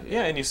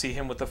 Yeah, and you see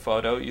him with the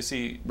photo. You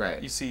see,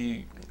 Right. You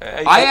see.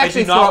 I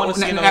actually do not thought want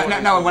to see another one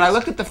of no. these When I movies.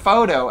 looked at the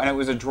photo and it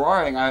was a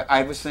drawing,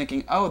 I was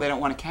thinking, oh, they don't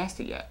want to cast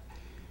it yet.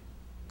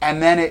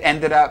 And then it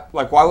ended up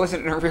like, why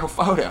wasn't it a real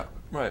photo?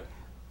 Right.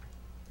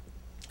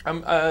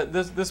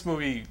 This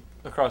movie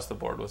across the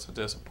board was a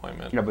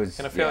disappointment It was-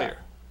 and a failure.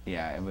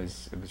 Yeah, it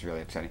was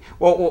really upsetting.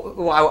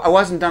 Well, I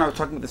wasn't done. I was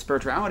talking about the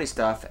spirituality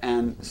stuff,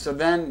 and so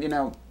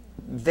then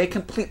they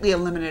completely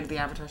eliminated the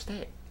Avatar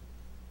state.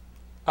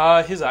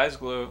 His eyes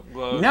glowed.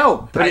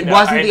 No, but I it know,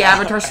 wasn't I the know,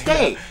 Avatar I know.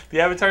 state. The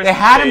Avatar They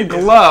had him state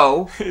is-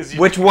 glow, is-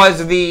 which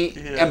was the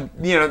Yeah.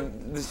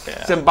 the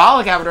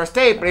symbolic Avatar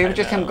state, but it was I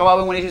just him know.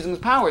 glowing when he's using his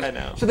powers. I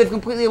know. So they've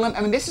completely eliminated.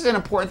 I mean, this is an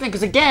important thing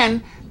because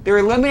again, they're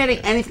eliminating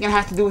anything that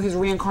has to do with his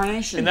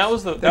reincarnation. And that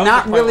was the- They're that was the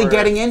not point really where-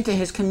 getting into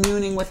his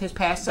communing with his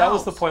past That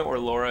selves. was the point where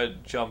Laura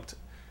jumped,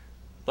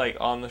 like,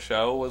 on the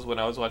show, was when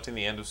I was watching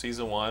the end of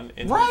season 1.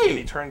 And Right. and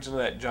he turns into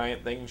that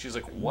giant thing, and she's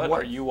like, what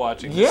are you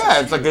watching? This Yeah,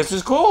 is it's like huge." this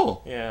is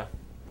cool. Yeah.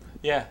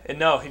 Yeah, and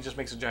no, he just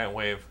makes a giant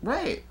wave,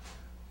 Right.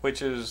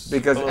 which is...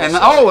 Because a little and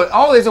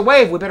silly. there's a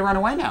wave. We better run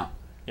away now.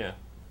 Yeah.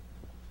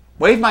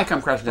 Wave might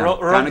come crashing down.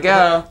 Time to Real,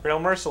 go. real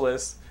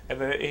merciless. And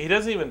then he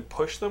doesn't even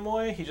push them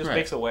away. He just Right.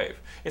 makes a wave.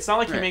 It's not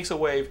like he Right. makes a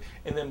wave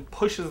and then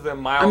pushes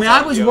them miles. I mean, out I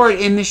of was the worried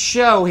ocean. in the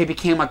show he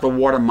became like the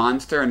water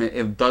monster, and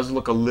it does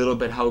look a little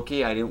bit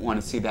hokey. I didn't want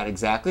to see that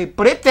exactly,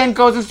 but it then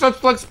goes and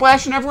starts like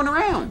splashing everyone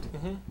around.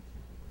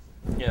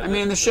 Yeah, I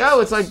mean, in the show,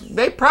 it's like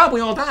they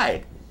probably all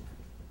died.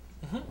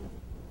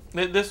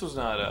 This was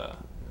not a...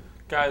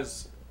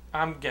 Guys,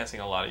 I'm guessing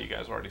a lot of you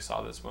guys already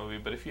saw this movie,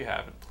 but if you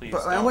haven't, please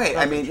But don't. wait,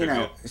 don't I mean,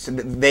 contribute. so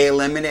they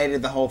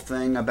eliminated the whole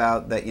thing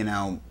about that.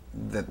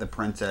 That the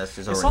princess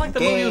is It's already not like the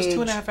movie was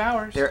engaged. 2.5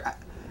 hours. They're-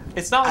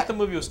 It's not like the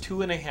movie was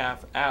 2.5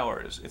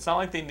 hours. It's not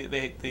like they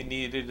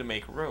needed to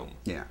make room.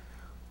 Yeah.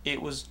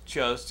 It was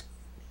just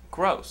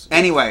gross.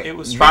 Anyway, it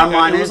was bottom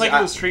line it was is, like it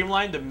was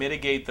streamlined to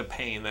mitigate the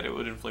pain that it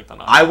would inflict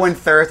on us. I went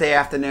Thursday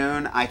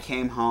afternoon. I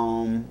came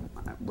home,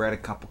 I read a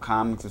couple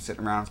comics, was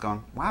sitting around, I was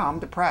going, wow, I'm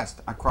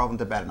depressed. I crawled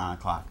into bed at 9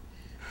 o'clock.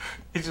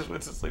 He just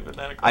went to sleep at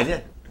 9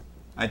 o'clock.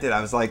 I did.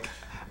 I was like,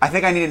 I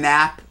think I need a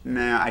nap.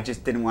 No, I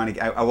just didn't want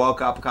to. I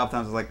woke up a couple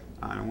times. I was like,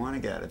 I don't want to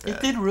get out of bed.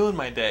 It did ruin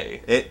my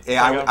day.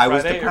 I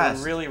was Friday,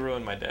 depressed. It really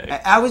ruined my day.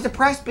 I was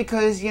depressed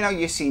because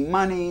you see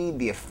money,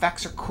 the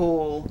effects are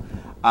cool.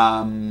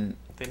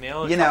 The They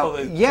nailed a You couple know,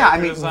 of the yeah. I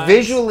character mean, designs.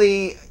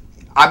 visually,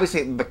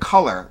 obviously, the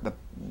color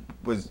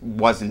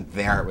wasn't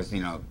there. It was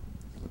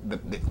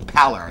the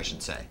pallor, I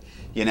should say.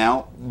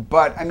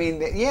 But I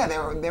mean, yeah,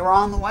 they were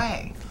on the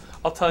way,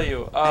 I'll tell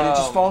you. and it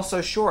just falls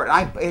so short.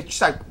 I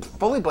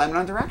fully blame it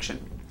on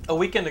direction. A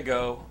weekend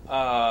ago,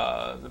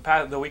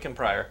 the weekend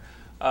prior,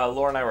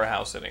 Laura and I were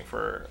house sitting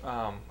for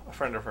a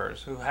friend of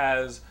hers who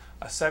has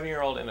a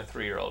 7-year-old and a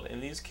 3-year-old,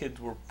 and these kids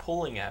were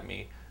pulling at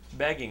me,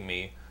 begging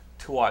me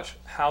to watch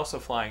House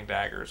of Flying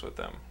Daggers with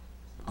them.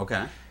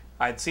 Okay.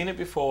 I'd seen it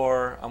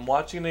before, I'm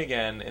watching it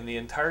again, and the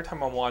entire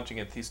time I'm watching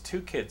it, these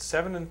two kids,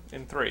 7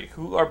 and 3,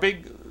 who are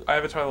big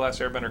Avatar: The Last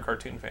Airbender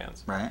cartoon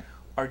fans, Right.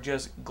 are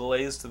just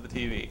glazed to the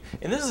TV.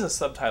 And this is a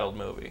subtitled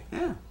movie.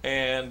 Yeah.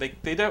 And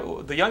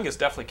the youngest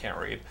definitely can't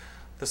read.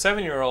 The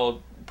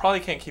 7-year-old probably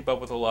can't keep up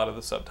with a lot of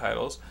the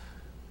subtitles.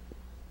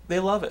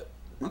 They love it.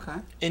 Okay.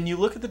 And you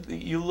look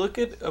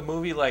at a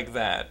movie like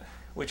that,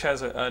 which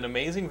has an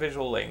amazing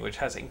visual language,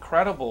 has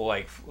incredible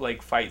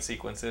like fight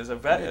sequences,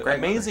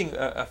 amazing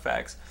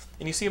effects,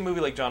 and you see a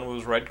movie like John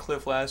Woo's Red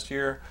Cliff last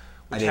year,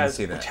 which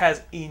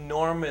has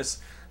enormous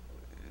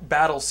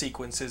battle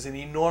sequences and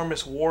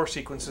enormous war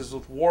sequences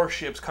with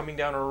warships coming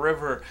down a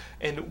river.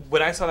 And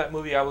when I saw that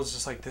movie, I was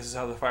just like, this is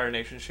how the Fire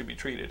Nation should be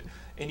treated.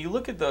 And you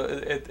look at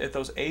at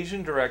those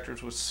Asian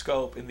directors with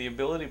scope and the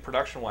ability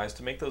production-wise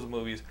to make those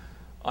movies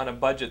on a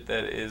budget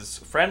that is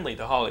friendly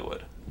to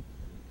Hollywood.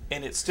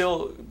 And it's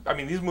still, I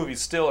mean, these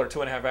movies still are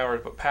 2.5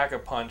 hours, but pack a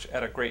punch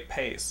at a great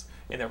pace.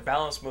 And they're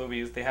balanced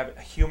movies. They have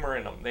humor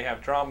in them. They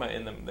have drama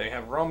in them. They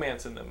have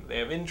romance in them. They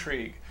have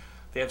intrigue.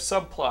 They have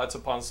subplots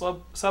upon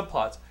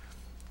subplots.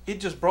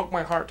 It just broke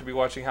my heart to be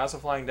watching House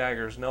of Flying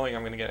Daggers knowing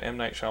I'm going to get M.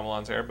 Night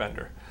Shyamalan's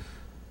Airbender.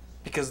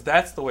 Because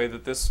that's the way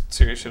that this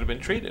series should have been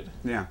treated.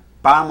 Yeah.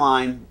 Bottom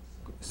line,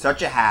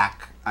 such a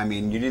hack. I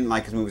mean, you didn't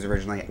like his movies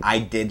originally. I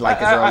did like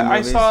his early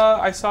movies.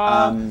 I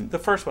saw the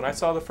first one. I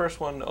saw the first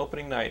one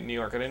opening night in New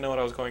York. I didn't know what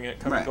I was going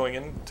into.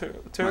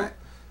 Right.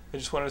 I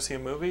just wanted to see a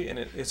movie, and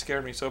it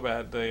scared me so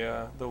bad.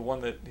 The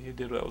one that he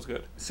did that was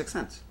good. Sixth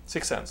Sense.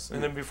 Sixth Sense.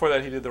 And then before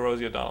that, he did the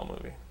Rosie O'Donnell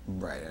movie.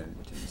 Right. I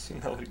didn't see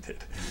that. Nobody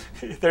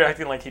did. They're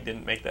acting like he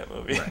didn't make that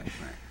movie.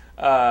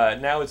 Right.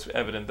 Now it's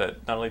evident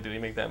that not only did he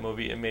make that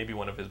movie, it may be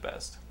one of his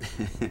best,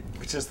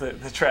 which is the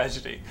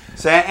tragedy.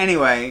 So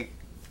anyway,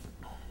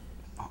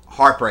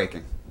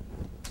 heartbreaking.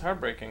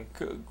 Heartbreaking.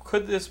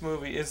 Could this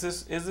movie, is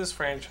this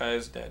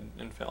franchise dead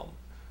in film?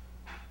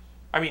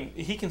 I mean,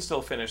 he can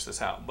still finish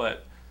this out,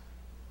 but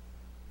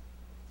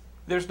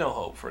there's no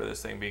hope for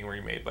this thing being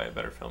remade by a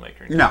better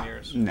filmmaker in 10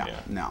 years. No.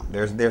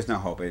 There's no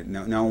hope.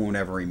 No one would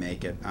ever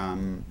remake it.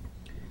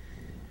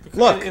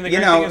 Look, and the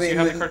great thing is you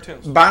have the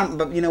cartoons.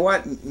 But you know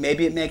what?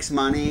 Maybe it makes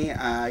money.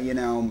 I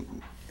don't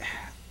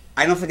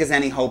think there's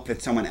any hope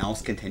that someone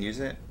else continues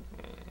it.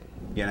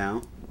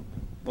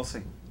 We'll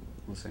see.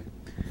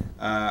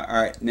 All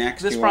right,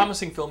 next. This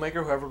promising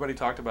filmmaker, who everybody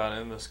talked about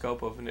in the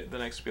scope of the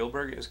next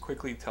Spielberg, is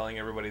quickly telling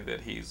everybody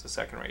that he's the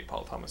second-rate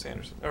Paul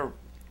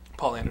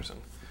Anderson,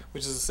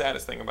 which is the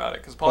saddest thing about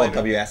it. Paul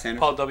W.S. Anderson.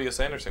 Paul W.S.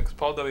 Anderson, because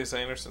Paul W.S.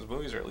 Anderson's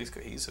movies are at least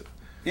cohesive.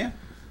 Yeah.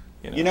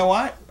 You know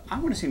what? I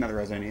want to see another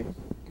Resident Evil.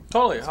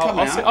 Totally.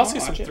 I'll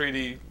see some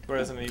 3D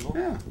Resident Evil.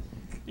 Yeah.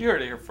 You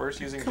heard it here first,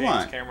 using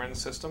James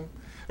Cameron's system.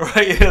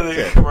 Right, yeah,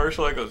 the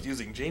commercial that goes,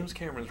 using James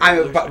Cameron's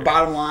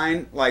bottom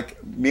line,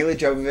 like, Mila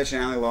Jovovich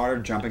and Ali Lauder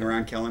jumping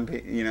around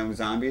killing,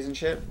 zombies and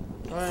shit.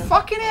 Right.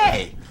 Fucking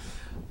A!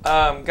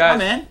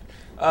 Guys,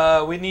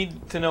 we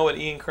need to know what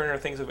Ian Kerner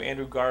thinks of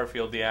Andrew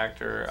Garfield, the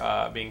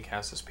actor, being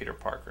cast as Peter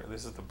Parker.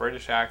 This is the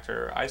British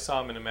actor. I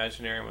saw him in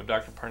Imaginarium of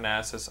Dr.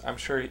 Parnassus. I'm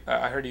sure,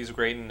 I heard he's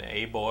great in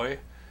A Boy,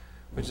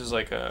 which is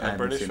like a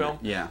British film.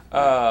 Yeah.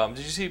 Did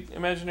you see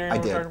Imaginarium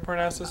of Dr.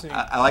 Parnassus?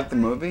 I like the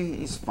movie.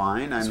 He's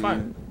fine. I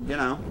mean,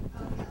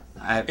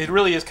 it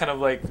really is kind of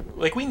like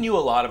we knew a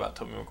lot about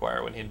Tobey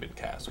Maguire when he'd been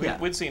cast.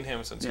 We'd seen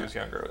him since he was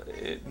younger.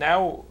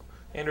 Now,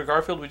 Andrew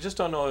Garfield, we just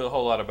don't know a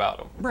whole lot about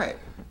him. Right.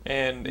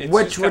 And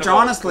it's which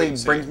honestly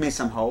brings me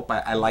some hope.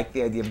 I like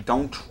the idea of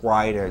don't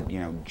try to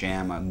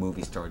jam a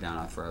movie star down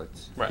our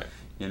throats. Right.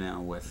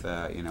 With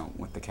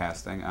the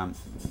casting.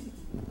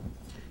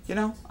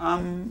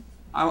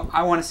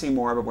 I want to see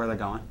more about where they're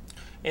going.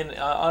 In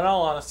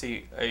all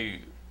honesty,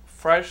 a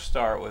fresh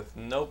start with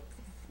no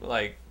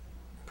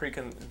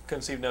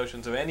preconceived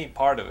notions of any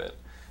part of it.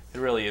 It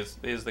really is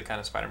the kind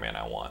of Spider-Man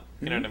I want.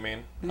 You know what I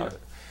mean?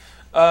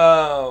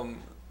 Yeah.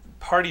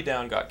 Party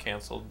Down got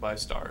canceled by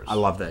Starz. I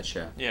love that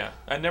show. Yeah,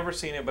 I'd never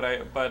seen it, but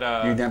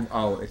you never.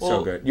 Oh, it's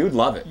so good. You'd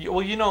love it.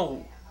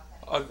 Well,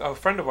 a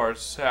friend of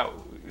ours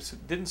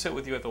didn't sit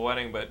with you at the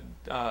wedding, but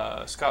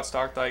Scott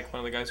Stockdyke, one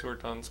of the guys who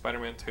worked on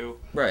Spider-Man 2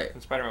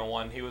 and Spider-Man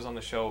 1, he was on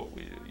the show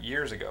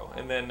years ago.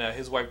 And then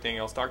his wife,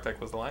 Danielle Stockdyke,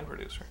 was the line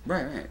producer.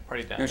 Right.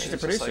 Party Down. No, she's a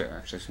producer,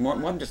 actually. She's more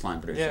than just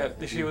line producer.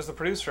 Yeah, she was the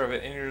producer of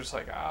it, and you're just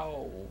like,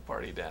 oh,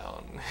 Party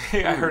Down.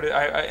 I heard it.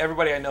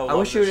 everybody I know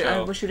loves the show.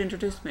 I wish you'd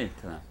introduced me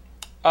to that.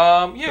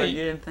 Yeah. But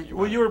you didn't think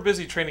you were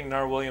busy training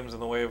Nar Williams in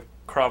the way of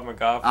Krav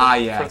Maga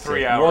for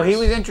 3 hours. Well, he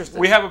was interested.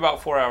 We have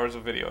about 4 hours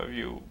of video of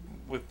you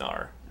with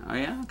Nar. Oh,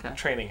 yeah? Okay.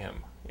 Training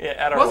him. Yeah,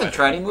 at our Wasn't wedding.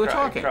 training, we were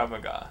talking. Krav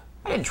Maga.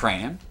 I didn't train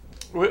him.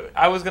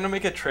 I was going to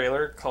make a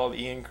trailer called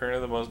Ian Kerner,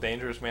 the most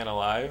dangerous man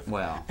alive.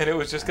 Well. And it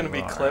was just going to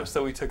be clips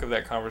that we took of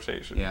that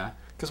conversation. Yeah.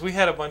 Because we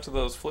had a bunch of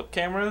those flip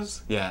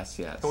cameras. Yes,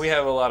 yes. And we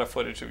have a lot of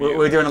footage of you.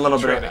 We're doing a little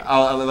bit training.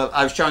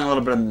 I was showing a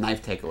little bit of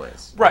knife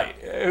takeaways. Right.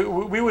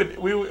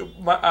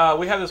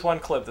 We have this one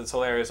clip that's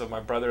hilarious of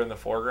my brother in the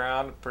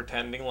foreground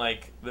pretending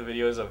like the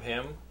video is of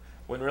him,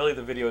 when really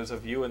the video is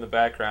of you in the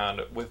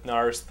background with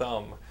Nar's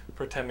thumb,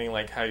 pretending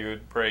like how you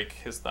would break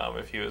his thumb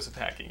if he was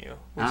attacking you,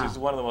 which is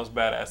one of the most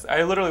badass.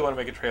 I literally want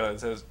to make a trailer that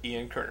says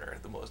Ian Kerner,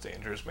 the most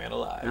dangerous man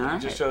alive. And it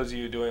just shows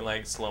you doing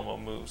like slow-mo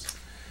moves.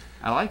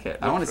 I like it.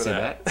 I want to see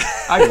that.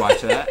 I'd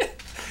watch that.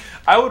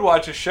 I would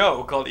watch a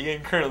show called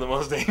Ian Kerner, the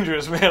most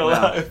dangerous man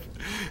alive.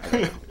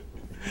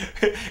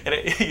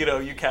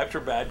 And you capture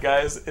bad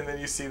guys, and then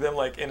you see them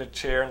like in a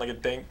chair in like a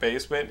dank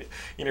basement,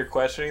 and you're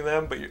questioning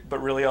them,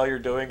 but really all you're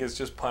doing is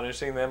just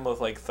punishing them with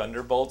like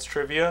Thunderbolts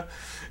trivia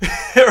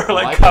or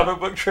like comic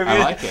book trivia. I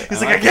like it.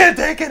 He's like, I can't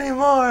take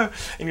anymore,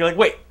 and you're like,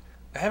 wait,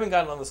 I haven't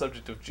gotten on the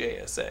subject of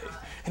JSA,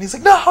 and he's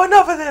like, no,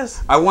 enough of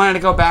this. I wanted to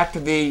go back to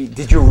the.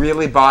 Did you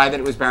really buy that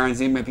it was Baron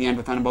Zemo at the end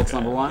with Thunderbolts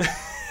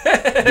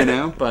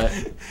 #1? But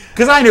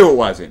because I knew it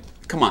wasn't.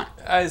 Come on.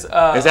 Is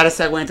that a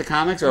segue into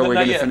comics, or are we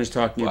going to finish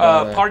talking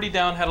about Party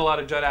Down had a lot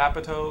of Judd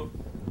Apatow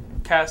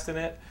cast in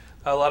it.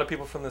 A lot of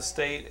people from the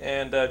state.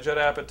 And Judd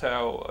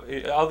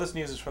Apatow, all this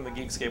news is from the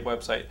Geekscape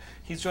website.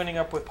 He's joining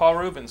up with Paul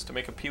Reubens to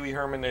make a Pee Wee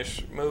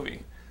Herman-ish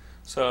movie.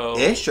 So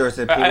Ish, or is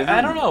it Pee Wee Herman?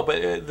 I don't know,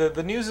 but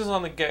the news is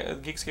on the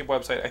Geekscape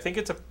website. I think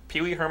it's a Pee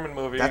Wee Herman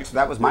movie.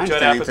 That was my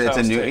understanding. It's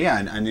a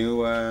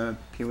new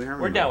Pee Wee Herman.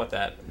 We're down with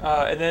that.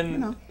 And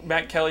then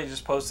Matt Kelly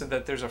just posted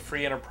that there's a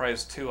Free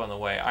Enterprise 2 on the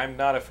way. I'm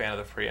not a fan of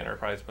the Free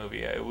Enterprise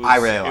movie. I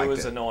really liked it. It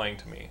was annoying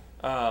to me.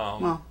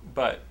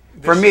 But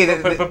for me,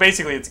 but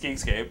basically it's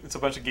Geekscape. It's a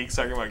bunch of geeks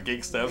talking about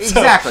geek stuff.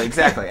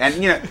 Exactly.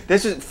 And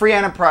this is Free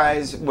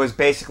Enterprise was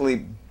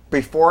basically.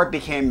 Before it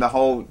became the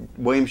whole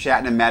William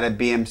Shatner meta,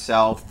 be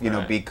himself, be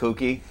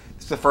kooky.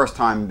 It's the first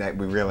time that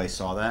we really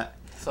saw that.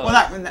 So,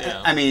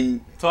 I mean...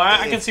 So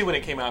I can see when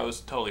it came out, it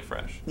was totally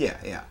fresh.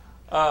 Yeah.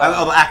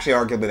 Actually,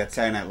 arguably, that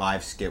Saturday Night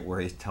Live skit where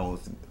he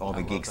tells all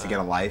the geeks to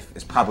get a life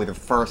is probably the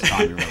first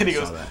time we really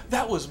saw that.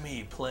 That was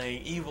me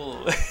playing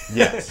evil.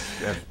 Yes,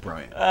 that's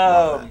brilliant.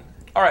 All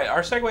right, our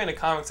segue into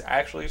comics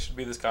actually should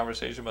be this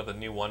conversation about the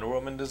new Wonder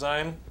Woman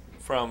design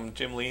from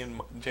Jim Lee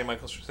and J.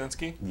 Michael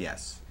Straczynski.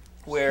 Yes.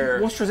 Well,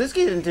 Straczynski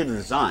didn't do the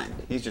design.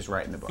 He's just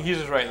writing the book. He's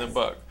just writing the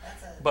book.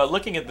 But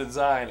looking at the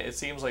design, it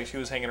seems like she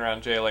was hanging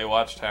around JLA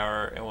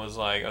Watchtower and was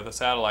like, or the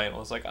satellite, and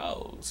was like,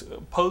 oh,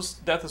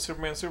 post Death of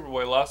Superman,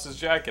 Superboy lost his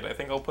jacket. I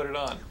think I'll put it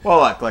on.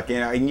 Well, look,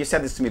 and you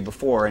said this to me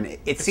before, and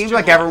it seems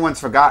like everyone's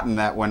forgotten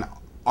that when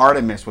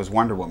Artemis was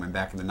Wonder Woman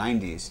back in the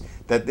 90s,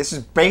 that this is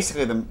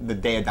basically the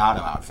Deodato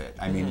outfit.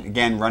 I mean,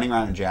 again, running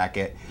around in a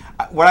jacket.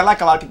 What I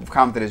like a lot of people have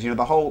commented is,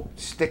 the whole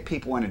stick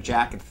people in a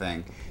jacket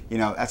thing.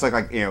 That's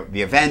like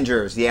the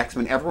Avengers, the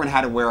X-Men. Everyone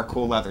had to wear a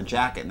cool leather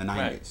jacket in the 90s.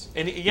 Right.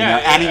 And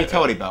and a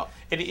utility belt.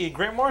 And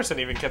Grant Morrison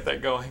even kept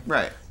that going.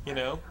 Right.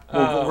 Well,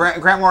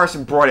 Grant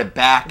Morrison brought it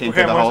back into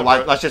the whole.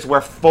 Let's just wear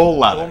full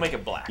leather. We'll make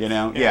it black.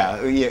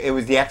 It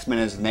was the X-Men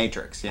as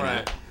Matrix.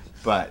 Right.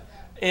 But.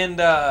 And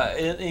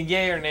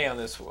yay or nay on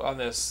this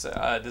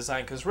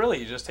design? Because really,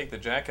 you just take the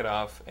jacket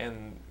off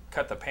and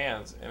cut the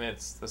pants, and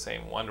it's the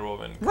same Wonder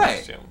Woman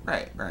costume.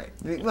 Right.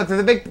 Look,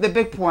 the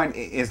big point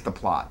is the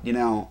plot.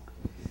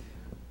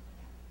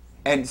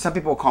 And some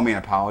people call me an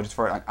apologist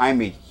for it. Like,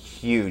 I'm a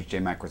huge J.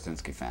 Michael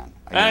Straczynski fan.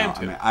 I am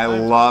too. I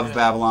love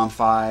Babylon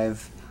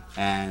 5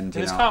 and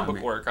his comic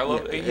book work. I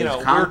love. We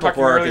were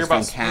talking earlier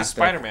about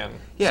Spider-Man.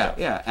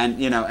 Yeah,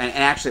 and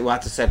actually, we'll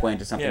have to segue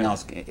into something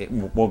else.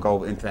 We'll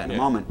go into that in a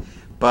moment.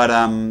 But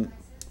I'm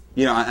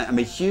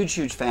a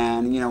huge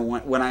fan.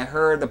 When I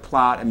heard the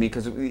plot,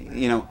 because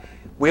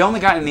we only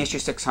got in the issue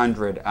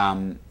 600.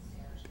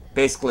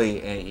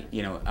 Basically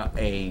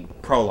a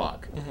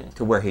prologue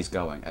to where he's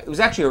going.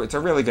 It's a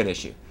really good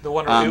issue. The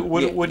Wonder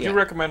would you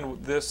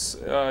recommend this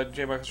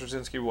J. Michael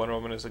Straczynski Wonder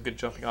Woman as a good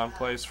jumping on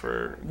place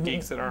for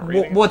geeks that aren't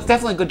reading? Well, it's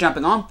definitely a good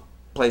jumping on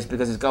place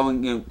because it's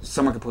going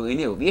somewhere completely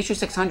new. The issue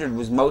 600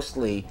 was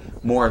mostly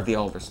more of the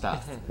older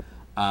stuff.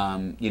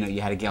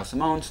 You had a Gail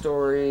Simone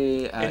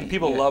story, and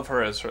people love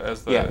her as Wonder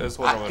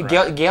Woman.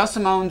 Right? Gail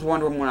Simone's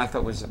Wonder Woman I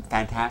thought was a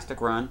fantastic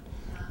run.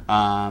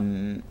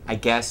 I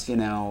guess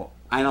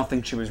I don't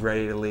think she was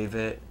ready to leave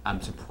it.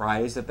 I'm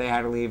surprised that they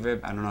had to leave it.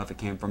 I don't know if it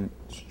came from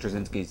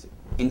Straczynski's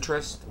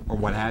interest or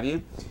what have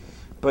you.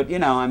 But,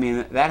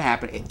 that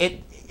happened.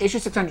 Issue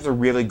 600 is a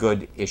really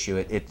good issue.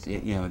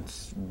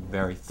 It's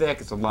very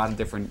thick. It's a lot of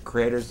different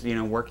creators,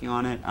 working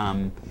on it.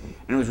 And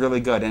it was really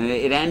good. And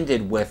it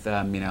ended with,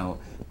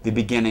 the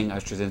beginning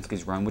of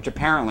Straczynski's run, which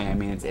apparently,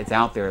 it's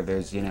out there.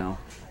 There's,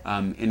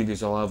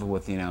 interviews all over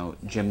with,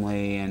 Jim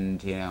Lee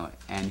and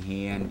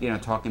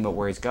talking about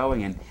where he's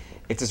going. And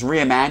it's this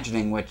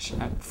reimagining, which,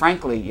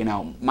 frankly,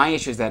 my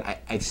issue is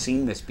that I've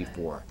seen this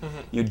before.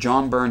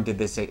 John Byrne did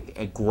this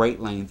at great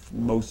length,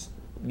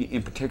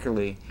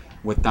 particularly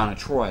with Donna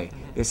Troy.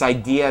 This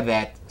idea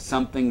that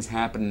something's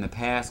happened in the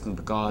past and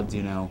the gods,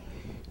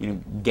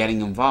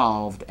 getting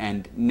involved,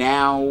 and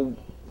now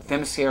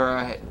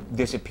Themyscira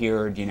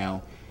disappeared,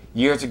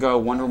 years ago.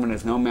 Wonder Woman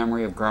has no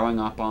memory of growing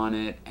up on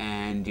it,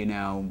 and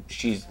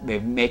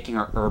they're making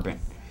her urban.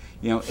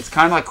 It's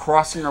kind of like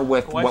crossing her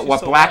with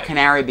what Black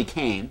Canary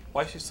became.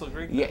 Why is she still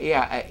Greek?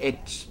 Yeah,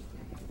 it's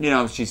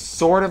she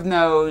sort of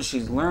knows.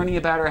 She's learning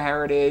about her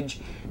heritage.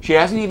 She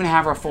doesn't even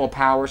have her full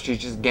power. She's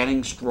just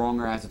getting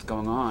stronger as it's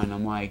going on.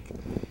 I'm like,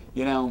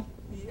 a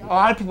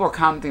lot of people are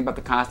commenting about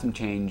the costume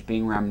change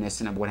being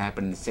reminiscent of what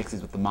happened in the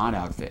 60s with the mod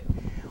outfit.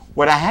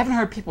 What I haven't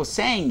heard people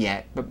saying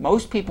yet, but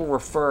most people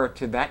refer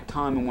to that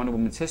time in Wonder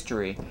Woman's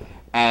history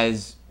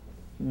as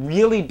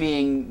really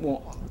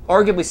being,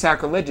 arguably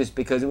sacrilegious,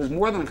 because it was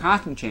more than a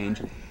costume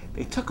change.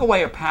 They took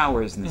away her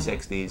powers in the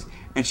 60s,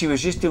 and she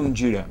was just doing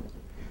judo.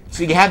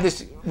 So you have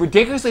this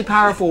ridiculously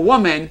powerful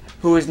woman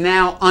who is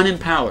now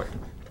unempowered.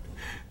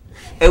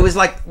 It was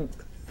like,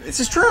 this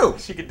is true.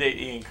 She could date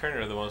Ian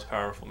Kerner, the most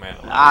powerful man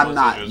alive. I'm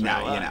not,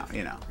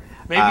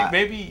 no.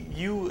 Maybe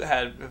you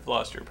have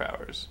lost your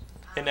powers,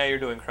 and now you're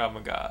doing Krav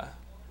Maga.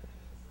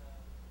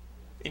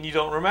 And you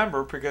don't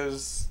remember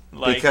because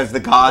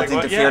the gods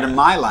interfered in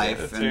my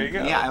life. There you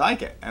go. Yeah, I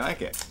like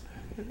it.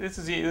 This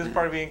is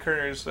part of Ian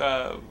Kerner's.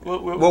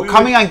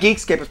 Coming on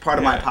Geekscape is part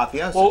of my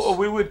apotheosis. Well,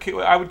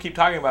 I would keep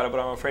talking about it,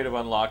 but I'm afraid of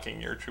unlocking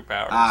your true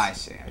powers. I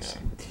see.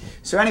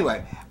 So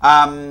anyway,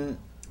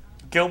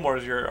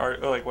 Gilmore's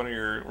one of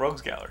your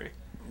rogues gallery.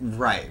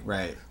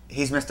 Right.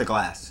 He's Mr.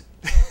 Glass.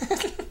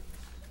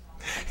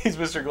 He's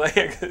Mr.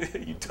 Glass.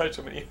 You touch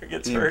him and he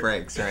gets hurt. He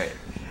breaks, right.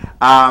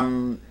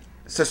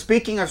 So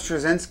speaking of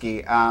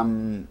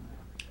Straczynski,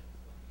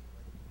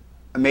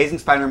 Amazing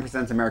Spider-Man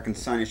Presents American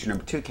Son issue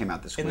number 2 came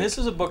out this week. And this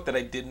is a book that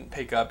I didn't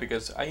pick up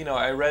because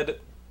I read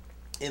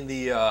in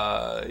the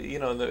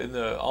in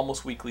the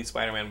almost weekly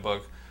Spider-Man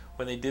book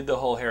when they did the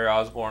whole Harry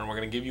Osborn, we're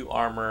going to give you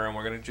armor and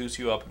we're going to juice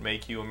you up and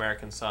make you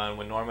American Son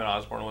when Norman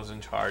Osborn was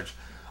in charge.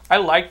 I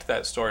liked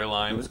that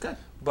storyline. It was good.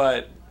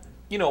 But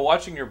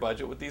watching your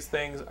budget with these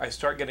things, I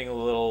start getting a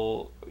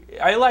little.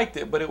 I liked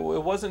it, but it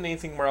wasn't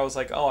anything where I was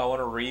like, oh, I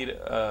want to read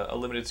a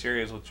limited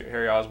series with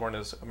Harry Osborn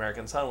as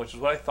American Son, which is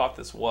what I thought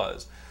this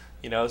was.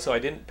 So I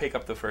didn't pick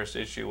up the first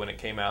issue when it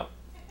came out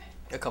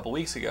a couple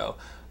weeks ago.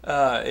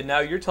 And now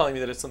you're telling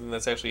me that it's something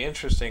that's actually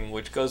interesting,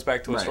 which goes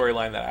back to a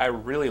storyline that I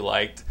really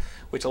liked,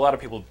 which a lot of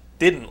people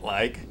didn't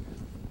like.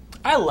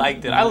 I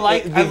liked it. I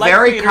like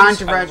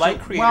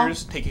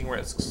creators taking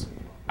risks.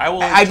 I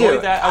will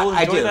enjoy that. I will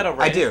enjoy that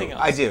over anything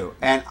else. I do.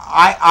 And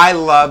I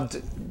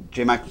loved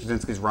J. Michael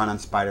Straczynski's run on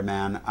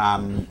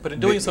Spider-Man. But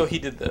in doing so, he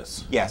did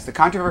this. Yes, the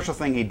controversial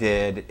thing he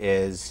did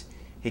is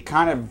he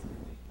kind of,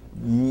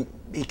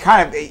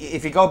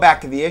 if you go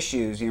back to the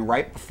issues,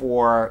 right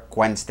before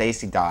Gwen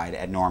Stacy died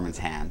at Norman's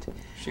hand,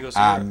 she goes to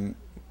Europe.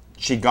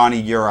 She'd gone to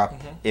Europe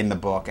in the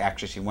book.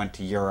 Actually, she went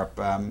to Europe.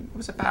 It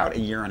was about a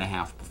year and a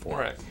half before.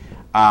 Right.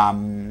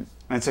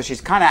 And so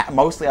she's kind of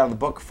mostly out of the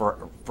book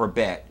for a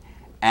bit.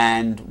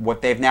 And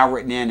what they've now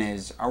written in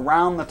is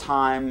around the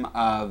time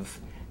of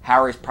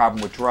Harry's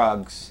problem with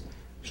drugs,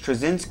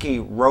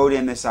 Straczynski wrote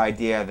in this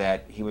idea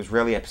that he was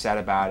really upset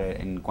about it,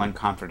 and Gwen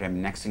comforted him.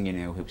 And next thing you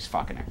knew, he was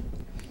fucking her.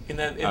 And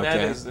that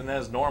is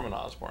Norman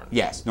Osborn.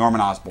 Yes, Norman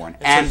Osborn.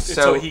 And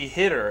so he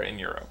hid her in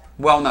Europe.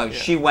 Well, no,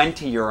 she went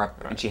to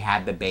Europe and she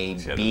had the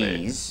babies.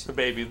 The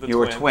babies, who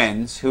were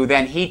twins. Who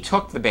then he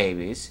took the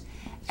babies,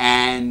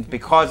 and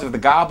because of the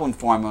Goblin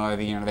formula,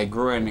 they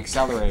grew at an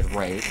accelerated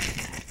rate.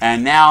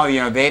 And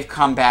now they've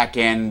come back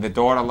in. The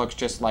daughter looks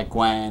just like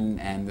Gwen,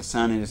 and the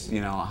son is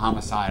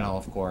homicidal,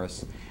 of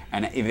course.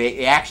 And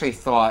they actually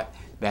thought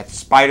that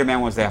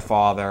Spider-Man was their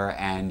father,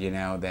 and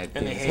that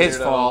it was his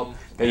fault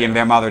that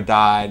their mother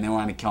died, and they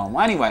wanted to kill him.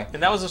 Well, anyway.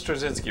 And that was a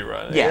Straczynski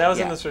run. Yeah, that was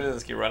in the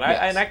Straczynski run. Yes.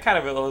 And I kind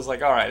of was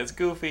like, all right, it's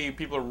goofy.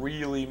 People are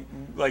really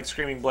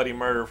screaming bloody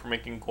murder for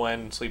making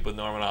Gwen sleep with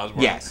Norman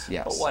Osborn. Yes.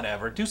 But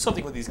whatever. Do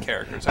something with these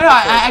characters.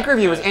 I agree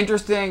with you. It was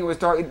interesting. It was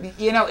dark.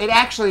 It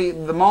actually,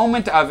 the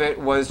moment of it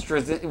was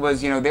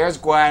there's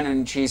Gwen,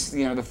 and she's,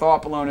 the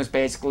thought balloon is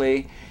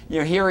basically,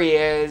 here he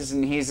is,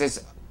 and he's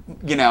this,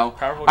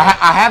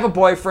 I have a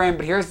boyfriend,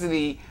 but here's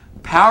the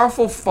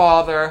powerful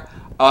father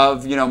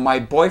of, my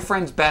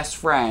boyfriend's best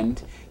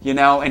friend,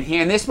 and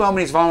in this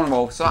moment he's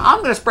vulnerable, so I'm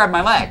going to spread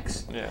my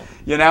legs.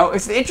 Yeah.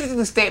 It's an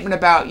interesting statement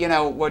about,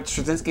 what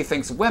Straczynski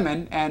thinks of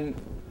women, and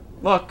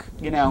look,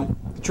 the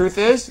truth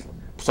is,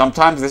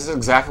 sometimes this is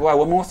exactly why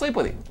women will sleep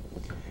with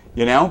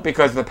you.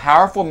 Because the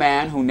powerful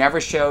man who never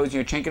shows,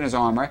 chink in his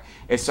armor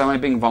is suddenly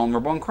being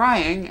vulnerable and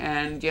crying,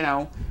 and,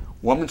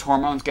 women's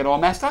hormones get all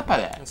messed up by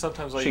that. And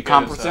sometimes all she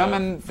comforts them,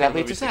 and that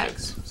leads to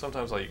sex.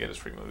 Sometimes all you get is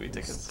free movie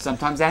tickets.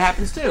 Sometimes that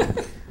happens too.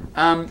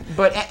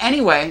 But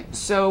anyway,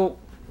 so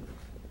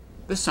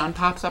the son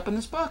pops up in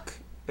this book.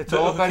 It's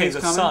all about his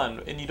coming.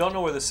 Son, and you don't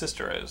know where the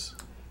sister is.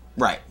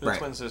 Right, the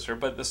twin sister,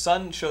 but the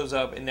son shows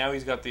up, and now he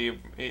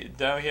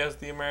has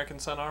the American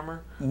Son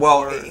armor.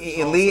 Well,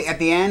 at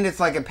the end, it's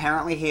like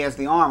apparently he has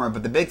the armor,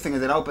 but the big thing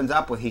is it opens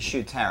up with he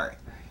shoots Harry,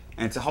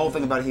 and it's a whole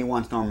thing about he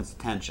wants Norman's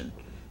attention.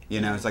 You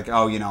know, it's like,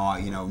 oh,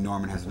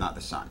 Norman has not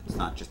the son. It's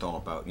not just all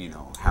about,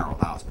 Harold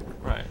Osborn.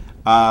 Right.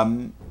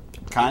 Kind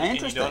of And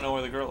interesting. you don't know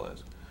where the girl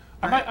is.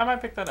 Right. I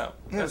might pick that up.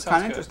 Yeah, That it's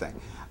kind of sounds good.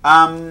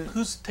 interesting.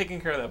 Who's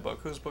taking care of that book?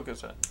 Whose book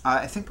is that?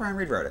 I think Brian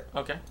Reed wrote it.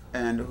 Okay.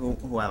 And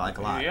who I like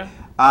a lot. Yeah.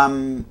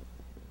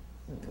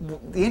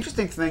 The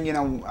interesting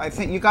thing, I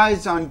think you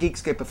guys on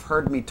Geekscape have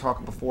heard me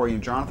talk before.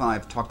 Jonathan and I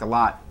have talked a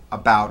lot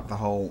about the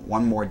whole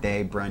one more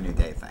day, brand new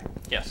day thing.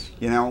 Yes.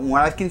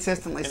 What I've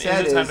consistently And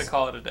said is it time to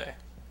call it a day?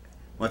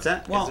 What's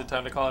that? Is it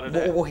time to call it a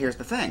day? Well, here's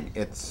the thing.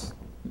 It's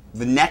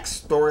the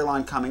next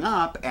storyline coming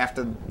up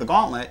after the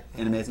Gauntlet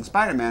in Amazing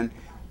Spider-Man.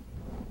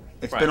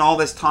 It's been all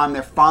this time.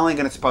 They're finally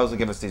going to supposedly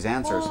give us these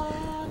answers.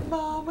 One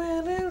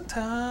moment in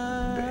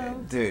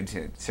time. Dude,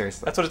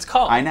 seriously. That's what it's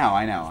called. I know.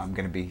 I'm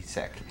going to be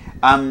sick.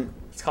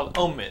 It's called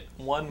Omit.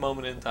 One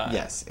moment in time.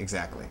 Yes,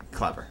 exactly.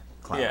 Clever.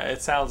 Yeah,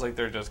 it sounds like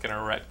they're just going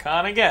to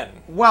retcon again.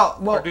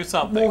 Well, or do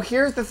something. Well,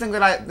 here's the thing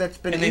that's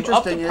been and interesting. they've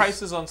upped the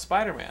prices on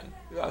Spider-Man.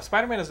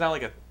 Spider-Man is now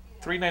like a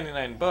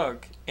 $3.99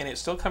 book, and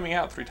it's still coming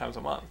out 3 times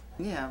a month.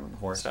 Yeah, of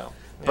course. So,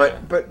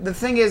 but the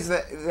thing is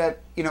that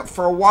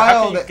for a while,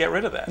 how can you get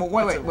rid of that? Well,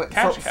 wait.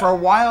 For a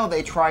while,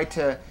 they tried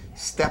to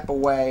step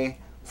away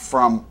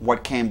from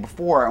what came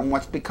before, and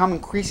what's become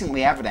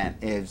increasingly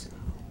evident is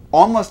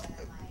almost.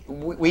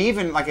 We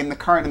even, like in the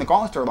Gauntlet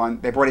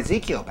storyline, they brought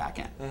Ezekiel back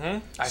in. Mm-hmm.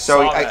 I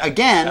saw that.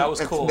 Again, that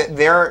was cool.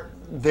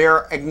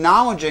 They're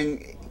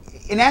acknowledging,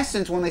 in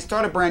essence, when they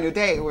started Brand New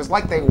Day, it was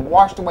like they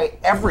washed away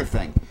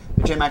everything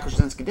that J. Michael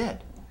Straczynski did.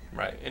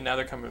 Right, and now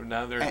they're coming.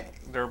 Now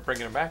they're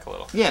bringing it back a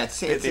little. Yeah,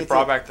 they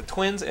brought back the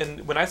twins,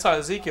 and when I saw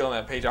Ezekiel on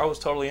that page, I was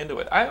totally into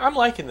it. I'm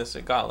liking this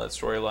Gauntlet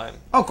storyline.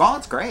 Oh,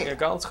 Gauntlet's great. Yeah,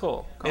 Gauntlet's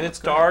cool, and it's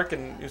dark,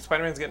 and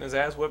Spider-Man's getting his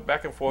ass whipped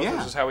back and forth,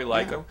 which is how we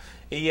like him.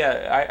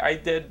 Yeah, I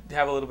did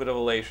have a little bit of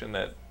elation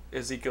that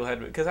Ezekiel had,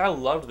 because I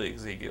loved the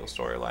Ezekiel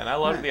storyline. I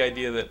loved the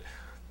idea that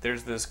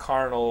there's this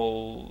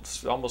carnal,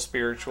 almost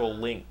spiritual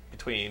link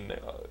between,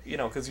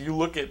 because you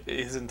look at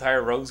his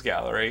entire rogues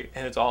gallery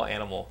and it's all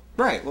animal.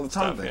 Right. Well,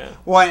 totally. Yeah.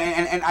 Well,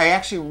 and I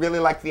actually really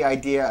like the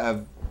idea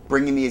of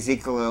bringing the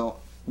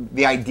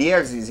idea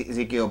of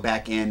Ezekiel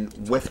back in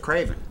with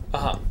Kraven.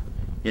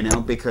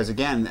 Because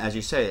again, as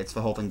you say, it's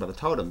the whole thing about the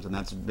totems, and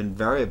that's been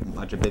very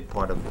much a big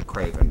part of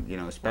Kraven.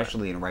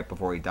 Especially right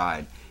before he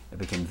died, it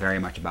became very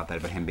much about that,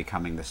 about him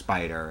becoming the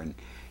Spider, and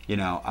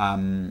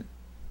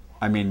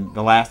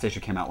the last issue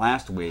came out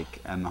last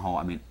week, and the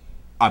whole,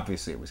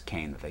 obviously it was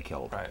Kane that they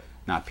killed,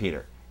 not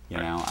Peter.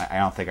 I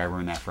don't think I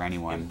ruined that for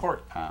anyone.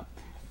 Important.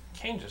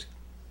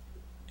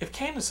 If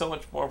Kane is so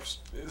much more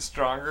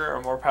stronger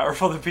or more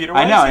powerful than Peter,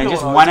 I know, and he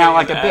just went out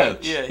like a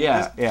bitch.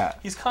 Yeah.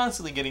 He's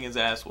constantly getting his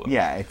ass whooped.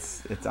 Yeah,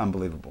 it's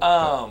unbelievable.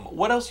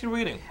 What else are you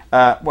reading?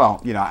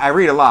 I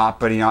read a lot,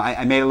 but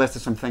I made a list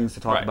of some things to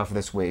talk about for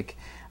this week.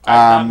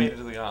 I've not made it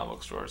to the comic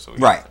book store, so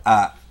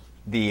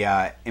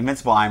the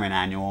Invincible Iron Man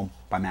Annual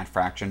by Matt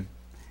Fraction,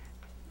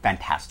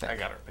 fantastic. I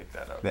gotta pick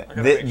that up.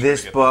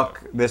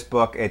 This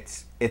book,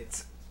 it's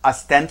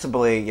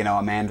ostensibly,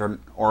 a Mandarin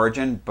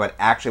origin, but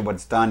actually what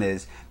it's done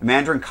is the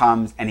Mandarin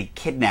comes and he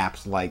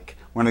kidnaps like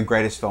one of the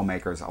greatest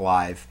filmmakers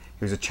alive.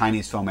 He was a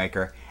Chinese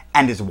filmmaker,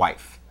 and his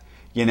wife.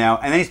 And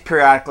then he's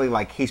periodically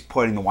he's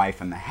putting the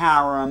wife in the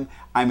harem.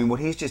 What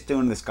he's just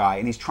doing to this guy,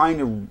 and he's trying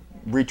to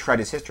retread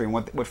his history. And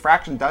what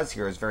Fraction does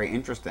here is very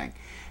interesting,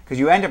 because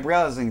you end up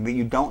realizing that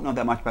you don't know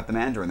that much about the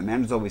Mandarin. The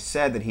Mandarin's always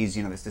said that he's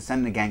this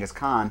descendant of Genghis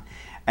Khan,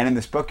 and in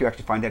this book you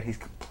actually find out he's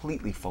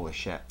completely full of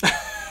shit.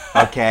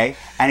 Okay,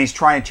 and he's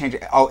trying to change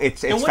it. Oh,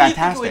 it's and what fantastic.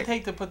 do you think it would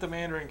take to put the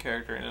Mandarin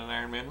character in an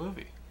Iron Man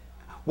movie?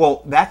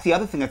 Well, that's the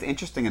other thing that's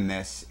interesting in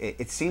this.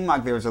 It seemed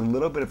like there was a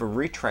little bit of a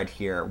retread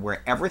here,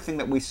 where everything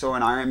that we saw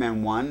in Iron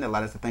Man 1 that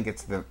led us to think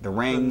it's the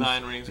rings. The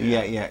 9 rings.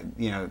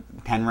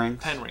 10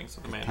 rings. 10 rings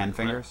of the Mandarin. 10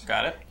 fingers. Right.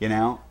 Got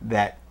it.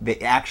 That they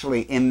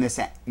actually, in this,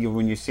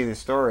 when you see the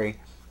story,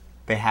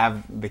 they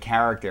have the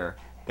character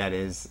that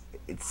is,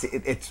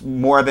 it's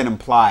more than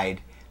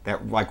implied that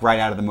right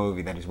out of the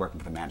movie that he's working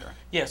for the Mandarin.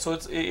 Yeah, so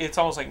it's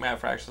almost like Matt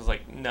Fraction's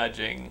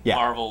nudging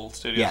Marvel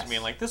Studios,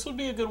 being like, this would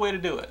be a good way to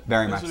do it.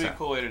 Very much so. This would be a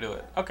cool way to do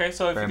it. Okay,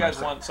 so if you guys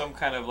want some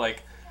kind of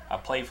a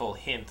playful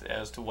hint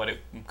as to what it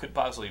could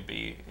possibly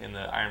be in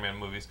the Iron Man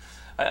movies,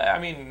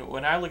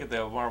 when I look at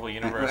the Marvel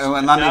Universe,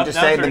 and let me just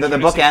say the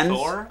book ends.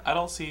 Thor, I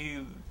don't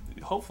see.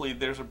 Hopefully,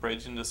 there's a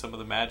bridge into some of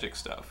the magic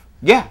stuff.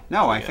 Yeah,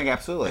 no, I think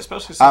absolutely.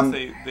 Especially since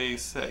they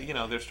say,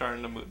 they're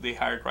starting to they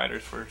hired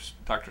writers for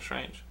Doctor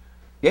Strange.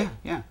 Yeah.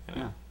 No.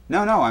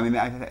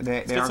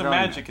 They get some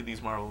magic in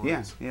these Marvel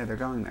movies. Yeah, they're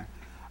going there.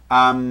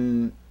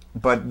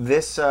 But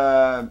this,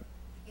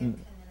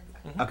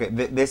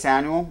 this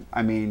annual,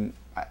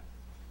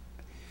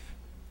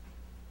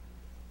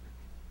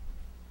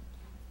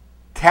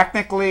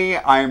 technically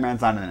Iron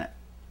Man's not in it.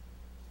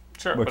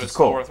 Sure, which but is it's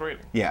cool. still worth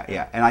reading.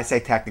 Yeah, and I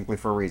say technically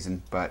for a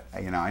reason, but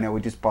I know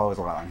we just blows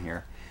a lot on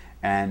here.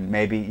 And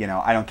maybe,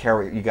 I don't care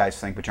what you guys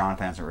think, but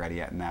Jonathan hasn't read it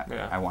yet, and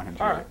I want him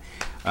to read it.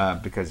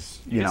 Because,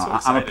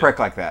 I'm a prick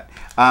like that.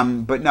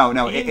 But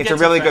no, it's a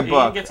really good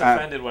book. He gets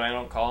offended when I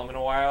don't call him in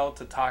a while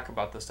to talk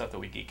about the stuff that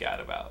we geek out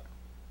about.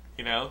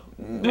 You know?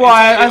 Well,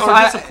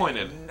 I'm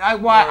disappointed.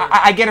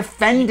 I get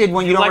offended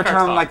when you don't like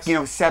our return, like,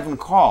 talks. 7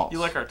 calls. You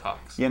like our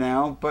talks. You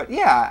know? But,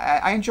 yeah,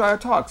 I enjoy our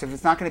talks. If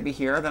it's not going to be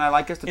here, then I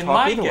like us to In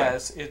talk my either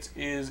guess, way.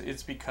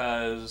 it's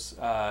because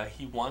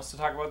he wants to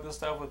talk about this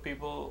stuff with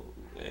people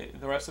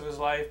the rest of his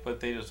life, but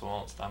they just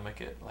won't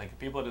stomach it. Like,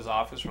 people at his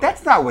office...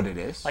 That's not what it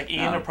is. Like,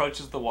 Ian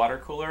approaches the water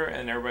cooler,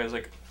 and everybody's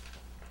like...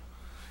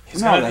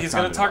 He's No, going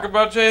to talk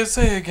about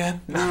JSA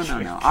again.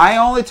 No. I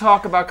only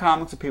talk about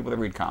comics with people that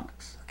read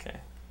comics. Okay.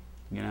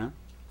 You know?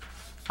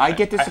 I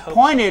get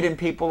disappointed in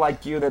people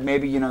like you that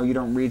maybe, you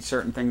don't read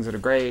certain things that are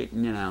great,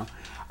 and,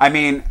 I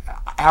mean,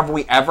 have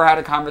we ever had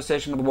a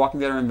conversation with The Walking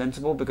Dead or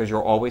Invincible because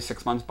you're always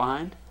 6 months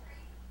behind?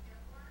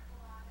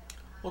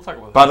 We'll talk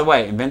about that. By the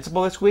way,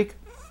 Invincible this week,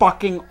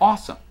 fucking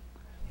awesome.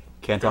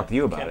 Can't talk to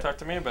you about it. Can't talk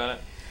to me about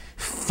it.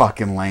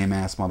 Fucking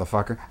lame-ass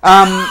motherfucker.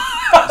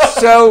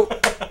 So...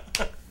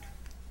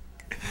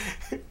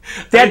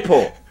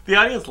 Deadpool. The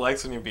audience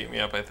likes when you beat me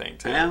up, I think,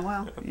 too. Yeah,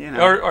 well,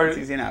 it's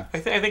easy enough. I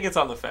think it's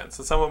on the fence.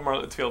 So some of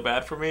them feel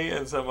bad for me,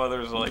 and some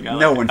others are like, I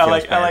No one feels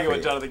bad I like for it when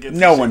you. Jonathan gets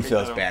No hit one in the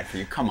feels face. bad for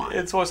you. Come on.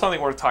 It's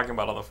something worth talking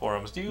about on the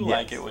forums. Do you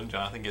like Yes. it when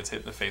Jonathan gets hit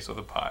in the face with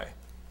a pie?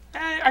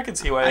 I can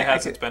see why it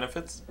has its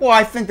benefits. Well,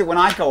 I think that when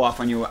I go off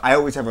on you, I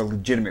always have a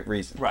legitimate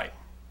reason. Right.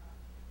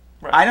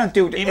 I don't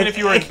do... Even if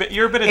you're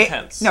a bit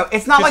intense. No,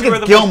 it's not like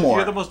it's Gilmore.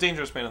 You're the most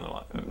dangerous man in the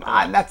world.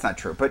 That's not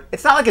true. But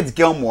it's not like it's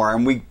Gilmore,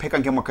 and we pick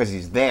on Gilmore because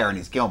he's there and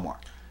he's Gilmore.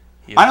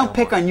 I don't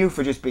pick on you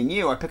for just being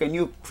you. I pick on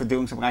you for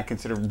doing something I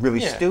consider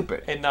really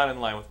stupid. And not in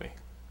line with me.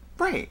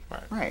 Right.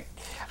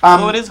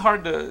 Although it is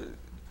hard to...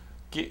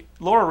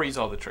 Laura reads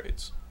all the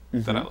trades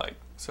that I like.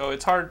 So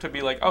it's hard to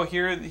be like, oh,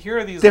 here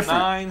are these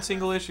 9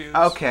 single issues.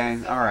 Okay,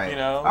 all right.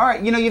 All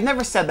right, you've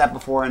never said that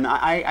before, and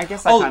I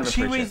guess I kind of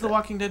appreciate she reads that. The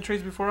Walking Dead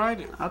trades before I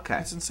do. Okay.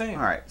 It's insane.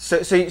 All right. So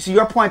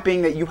your point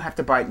being that you have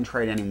to buy it and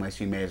trade anyway,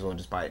 so you may as well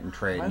just buy it and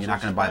trade, and you're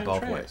not going to buy it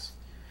both ways.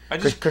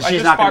 Because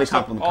she's not going to be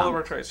comfortable all of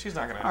her trades. She's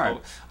not going to. All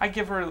right. I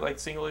give her like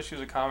single issues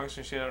of comics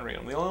and she doesn't read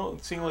them. The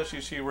only single issue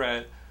she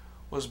read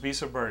was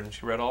Beasts of Burden.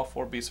 She read all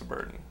 4 Beasts of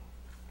Burden.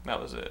 That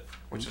was it,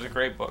 which is a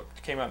great book.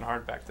 It came out in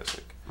hardback this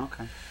week.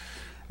 Okay.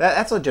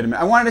 That's legitimate.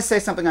 I wanted to say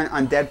something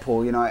on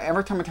Deadpool.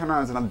 Every time I turn around,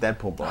 there's another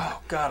Deadpool book. Oh,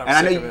 God,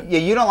 I'm sick of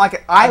it. You don't like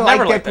it. I like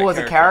Deadpool as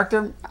a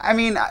character. I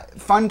mean,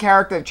 fun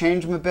character. They've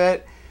changed him a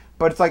bit.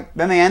 But it's like,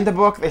 then they end the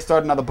book, they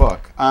start another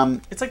book.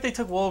 It's like they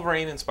took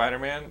Wolverine and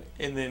Spider-Man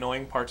in the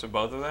annoying parts of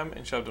both of them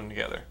and shoved them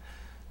together.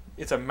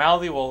 It's a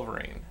mouthy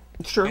Wolverine.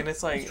 It's true. And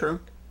it's like... It's true.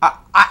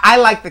 I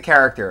like the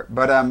character,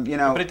 but,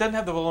 But it doesn't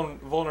have the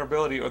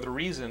vulnerability or the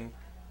reason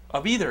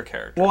of either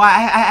character. Well, I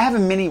have a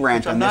mini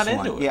rant on this one.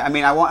 Into it. Yeah, I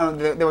mean,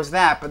 there was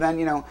that, but then,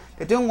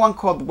 they're doing one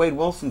called Wade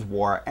Wilson's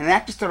War, and it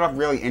actually started off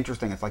really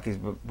interesting. It's like he's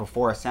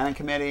before a Senate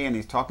committee, and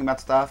he's talking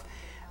about stuff.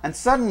 And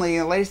suddenly,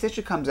 the latest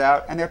issue comes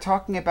out, and they're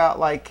talking about,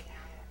 like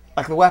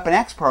the Weapon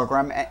X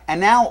program,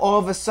 and now all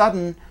of a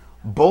sudden,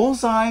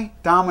 Bullseye,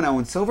 Domino,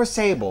 and Silver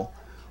Sable,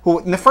 who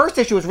in the first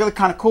issue was really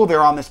kind of cool, they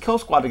were on this kill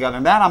squad together,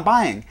 and that I'm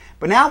buying.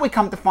 But now we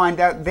come to find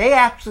out they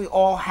actually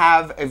all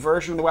have a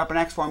version of the Weapon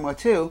X formula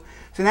too.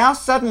 So now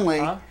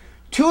suddenly,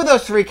 2 of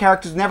those 3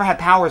 characters never had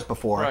powers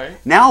before.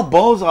 Right. Now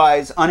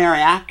Bullseye's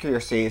unerring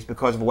accuracy is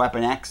because of a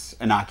Weapon X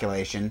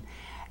inoculation.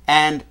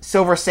 And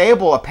Silver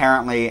Sable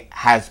apparently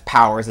has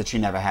powers that she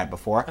never had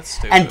before. That's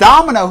stupid. And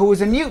Domino, who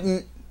was a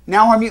mutant,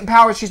 now her mutant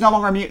powers, she's no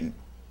longer a mutant.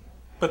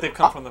 But they've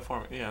come from the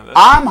form. Yeah.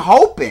 I'm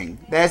hoping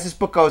that as this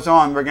book goes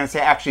on, we're going to say,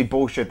 actually,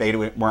 bullshit, they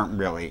weren't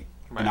really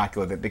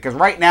inoculated. Because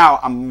right now,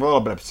 I'm a little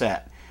bit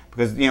upset.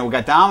 Because, we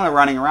got Domino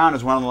running around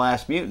as one of the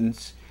last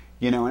mutants,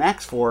 in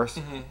X-Force.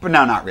 But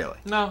no, not really.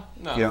 No.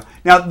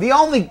 Now, the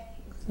only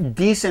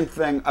decent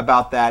thing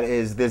about that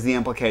is there's the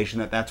implication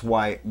that that's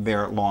why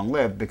they're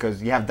long-lived.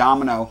 Because you have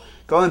Domino,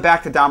 going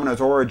back to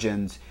Domino's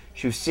origins,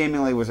 she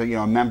seemingly was a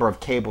member of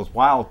Cable's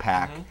Wild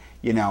Pack,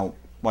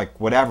 like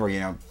whatever,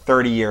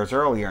 30 years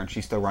earlier, and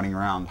she's still running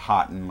around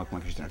hot and looking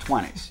like she's in her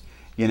 20s,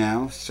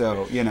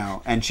 so,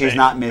 and she's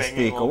not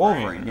Mystique or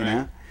Wolverine,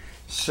 right.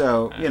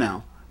 So,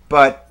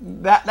 but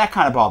that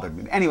kind of bothered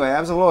me. Anyway,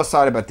 that was a little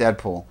aside about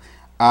Deadpool.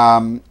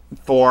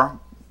 Thor,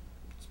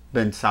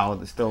 been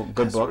solid, still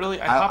good book. Really,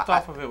 I hopped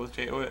off of it with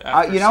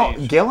after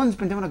Siege. Gillen's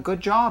been doing a good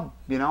job,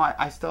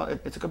 I still,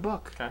 it's a good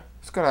book. Okay.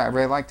 It's good, I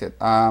really liked it.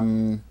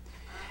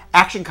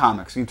 Action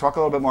Comics. You can talk a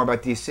little bit more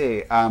about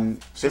DC.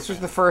 This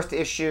was the first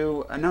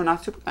issue. No,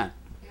 not Superman.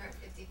 You're at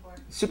 54.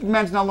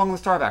 Superman's no longer the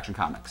star of Action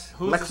Comics.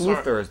 Who's Lex the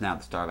star? Luthor is now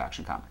the star of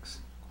Action Comics.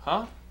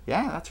 Huh?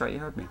 Yeah, that's right. You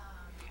heard me.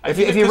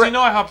 Because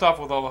I hopped off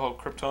with all the whole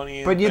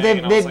Kryptonian. But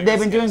they've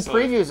been doing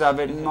previews of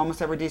it in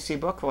almost every DC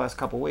book the last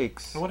couple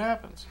weeks. What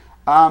happens?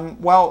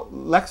 Well,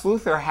 Lex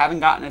Luthor, having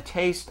gotten a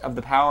taste of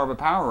the power of a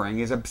power ring,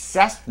 is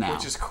obsessed now.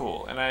 Which is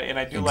cool, and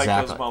I do like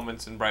those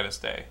moments in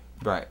Brightest Day.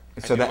 Right.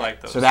 That's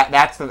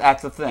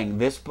that's the thing.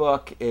 This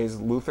book is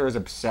Luthor is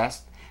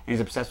obsessed, and he's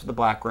obsessed with the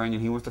Black Ring,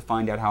 and he wants to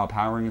find out how a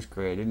power ring is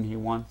created, and he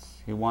wants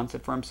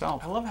it for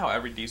himself. I love how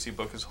every DC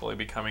book is slowly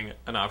becoming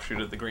an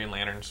offshoot of the Green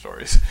Lantern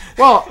stories.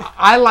 Well,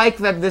 I like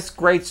that this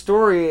great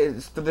story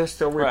is there's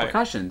still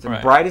repercussions. Right.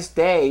 And Brightest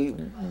Day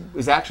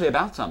is actually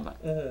about something.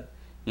 Mm-hmm.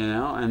 You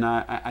know, and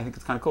I think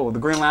it's kind of cool. The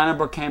Green Lantern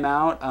book came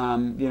out.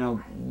 You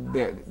know,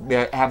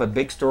 they have a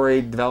big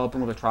story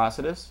developing with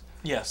Atrocitus.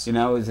 Yes. You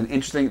know, it's an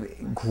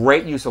interesting,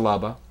 great use of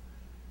Lobo.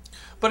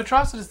 But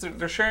Atrocitus,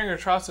 they're sharing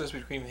Atrocitus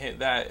between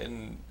that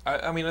and...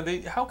 I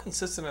mean, how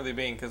consistent are they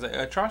being? Because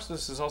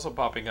Atrocitus is also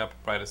popping up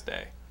at Brightest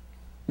Day.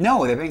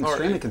 No, they're being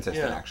extremely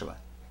consistent, actually.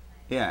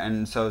 Yeah,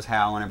 and so is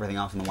Hal and everything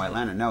else in the White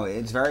Lantern. No,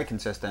 it's very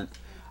consistent.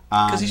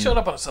 Because he showed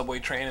up on a subway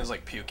train and was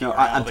like puking. No,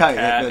 I'm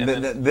telling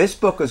you, this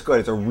book was good.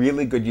 It's a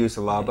really good use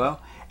of Lobo.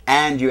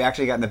 And you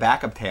actually got in the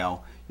backup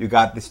tale, you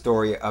got the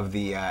story of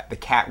the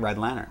cat Red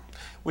Lantern.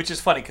 Which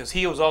is funny, because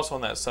he was also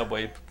on that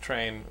subway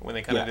train when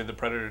they kind of did the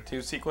Predator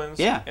 2 sequence.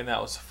 Yeah. And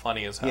that was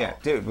funny as hell. Yeah,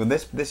 dude, well,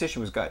 this issue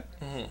was good.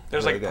 Mm-hmm.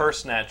 There's really like purse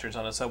snatchers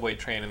on a subway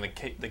train, and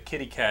the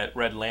kitty cat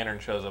Red Lantern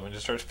shows up and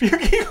just starts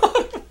puking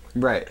on him.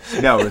 Right.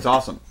 No, it was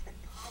awesome.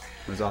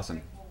 It was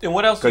awesome. And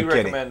what else do you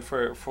recommend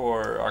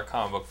for our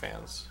comic book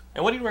fans?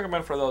 And what do you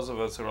recommend for those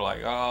of us who are like,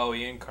 oh,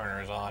 Ian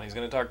Kerner's on, he's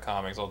going to talk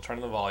comics, I'll turn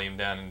the volume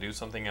down and do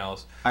something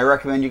else? I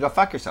recommend you go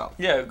fuck yourself.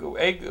 Yeah,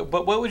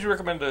 but what would you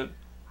recommend to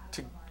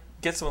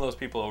get some of those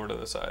people over to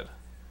the side?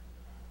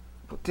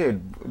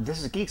 Dude,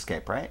 this is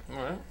Geekscape, right? All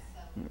right.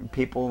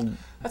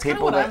 That's kind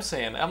of what I'm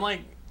saying. I'm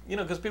like, you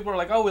know, because people are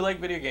like, oh, we like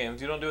video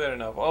games, you don't do that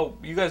enough. Oh,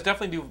 you guys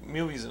definitely do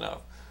movies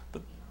enough.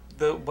 But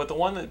the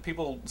one that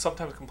people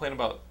sometimes complain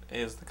about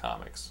is the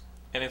comics.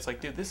 And it's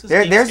like, dude, this is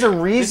there's a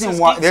reason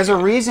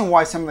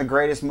why some of the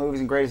greatest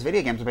movies and greatest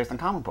video games are based on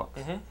comic books.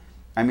 Mm-hmm.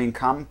 I mean,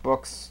 comic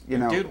books, you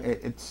know, dude,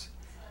 it's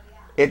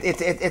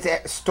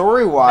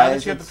story wise. Now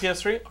that you have the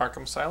PS3,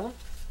 Arkham Asylum.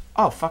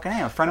 Oh, fucking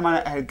hell. A friend of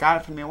mine had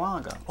got it from me a while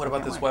ago. What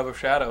about this Web of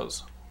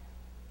Shadows?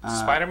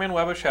 Spider-Man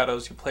Web of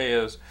Shadows, you play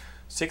as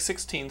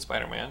 616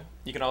 Spider-Man.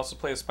 You can also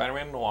play as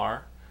Spider-Man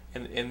Noir.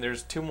 And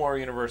there's 2 more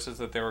universes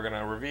that they were going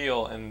to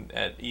reveal. And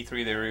at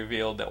E3, they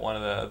revealed that one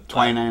of the...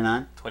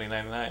 $20.99?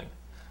 $20.99.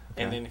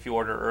 Okay. And then if you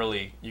order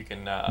early, you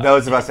can...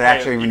 those of us that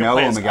actually know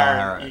who Miguel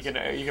O'Hara is.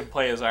 You can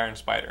play as Iron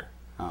Spider.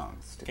 Oh,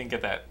 you can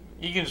get that.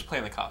 You can just play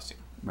in the costume.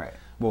 Right.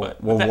 Well,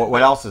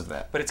 what else is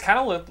that? But it kind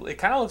of looks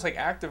like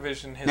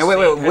Activision has. No,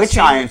 wait. Which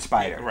Iron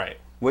Spider? Right.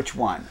 Which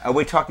one? Are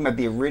we talking about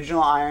the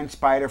original Iron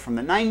Spider from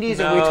the '90s,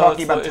 or are we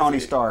talking about Tony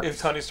Stark? If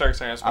Tony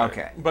Stark's Iron Spider.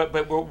 Okay.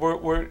 But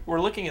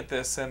we're looking at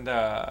this, and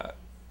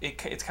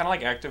it's kind of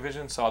like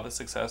Activision saw the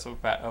success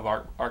of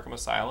Arkham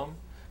Asylum,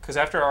 because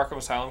after Arkham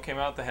Asylum came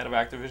out, the head of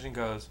Activision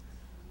goes,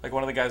 like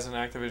one of the guys in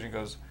Activision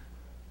goes,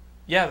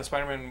 yeah, the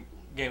Spider-Man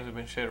games have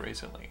been shit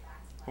recently.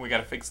 And we got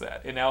to fix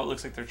that. And now it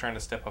looks like they're trying to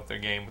step up their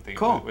game with the.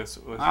 Cool.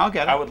 I'll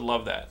get it. I would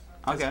love that.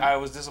 Okay. I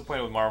was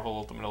disappointed with Marvel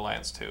Ultimate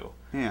Alliance 2.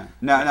 Yeah.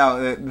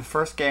 No. The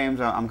first games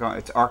I'm going.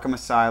 It's Arkham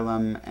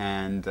Asylum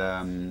and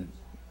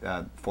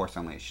Force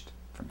Unleashed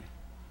for me.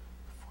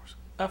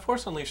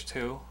 Force Unleashed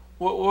 2.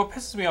 What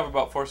pisses me off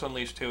about Force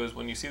Unleashed 2 is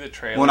when you see the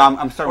trailer. Well,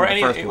 I'm starting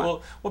with the first one.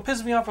 Well, what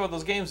pisses me off about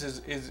those games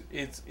is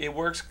it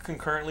works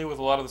concurrently with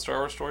a lot of the Star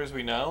Wars stories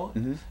we know.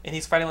 Mm-hmm. And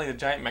he's fighting like a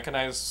giant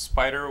mechanized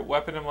spider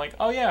weapon. I'm like,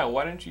 oh yeah,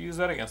 why didn't you use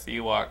that against the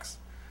Ewoks?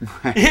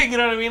 Right. You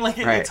know what I mean? Like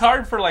it's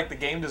hard for like the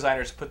game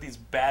designers to put these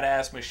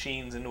badass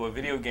machines into a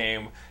video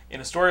game in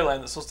a storyline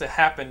that's supposed to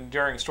happen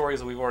during stories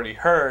that we've already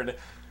heard.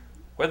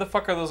 Where the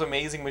fuck are those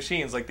amazing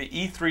machines? Like the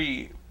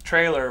E3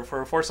 trailer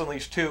for Force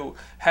Unleashed 2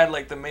 had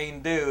like the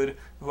main dude,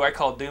 who I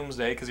call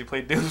Doomsday because he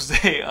played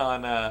Doomsday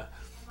on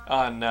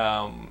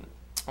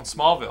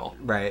Smallville.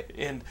 Right.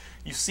 And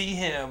you see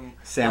him...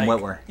 Sam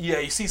Witwer. Yeah,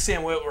 you see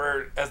Sam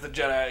Witwer as the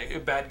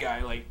Jedi bad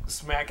guy, like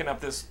smacking up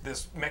this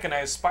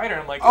mechanized spider.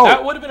 I'm like,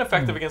 that would have been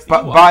effective against the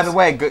Ewoks. By the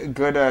way,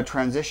 good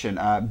transition.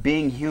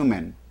 Being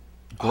Human.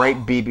 Great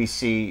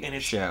BBC and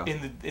it's show. In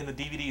the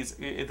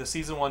DVDs, the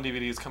season 1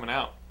 DVD is coming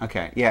out.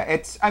 Okay, yeah,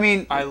 it's. I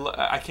mean,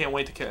 I can't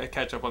wait to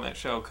catch up on that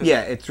show.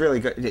 Yeah, it's really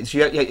good.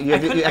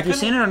 Have you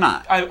seen it or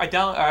not?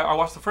 I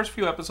watched the first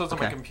few episodes on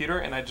my computer,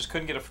 and I just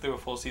couldn't get through a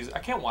full season. I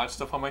can't watch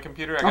stuff on my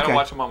computer. I gotta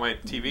watch them on my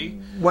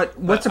TV.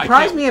 What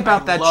surprised me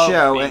about that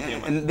show,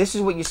 and this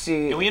is what you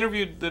see. And we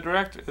interviewed the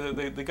director,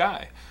 the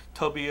guy,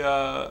 Toby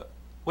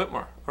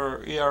Whitmer,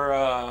 or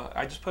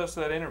I just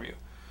posted that interview.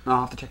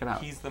 I'll have to check it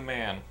out. He's the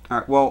man. All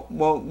right. Well.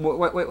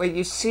 Wait.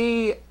 You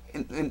see,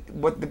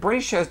 what the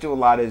British shows do a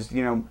lot is,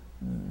 you know,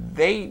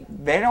 they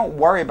don't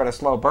worry about a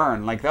slow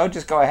burn. Like they'll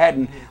just go ahead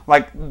and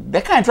like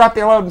they kind of drop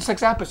their load in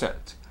 6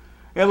 episodes.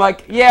 They're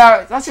like,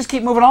 yeah, let's just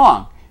keep moving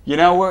along. You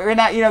know, we're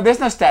not. You know,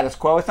 there's no status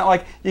quo. It's not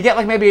like you get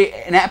like maybe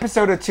an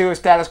episode or 2 of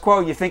status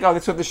quo. You think, oh,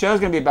 that's what the show's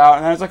gonna be about,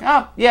 and then it's like,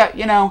 oh yeah,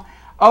 you know,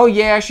 oh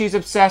yeah, she's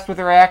obsessed with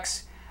her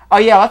ex. Oh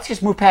yeah, let's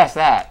just move past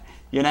that.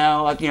 You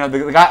know, like, you know,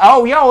 the guy,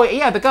 oh,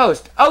 yeah, the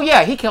ghost. Oh,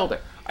 yeah, he killed her.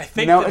 I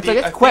think it's like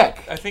it's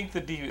quick. I think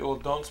the DVD. Well,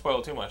 don't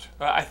spoil too much.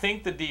 I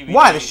think the DVD.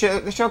 Why the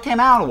show came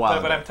out a while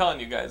ago. But I'm telling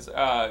you guys,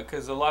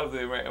 because a lot of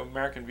the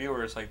American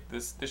viewers like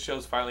this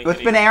show's finally.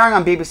 It's been airing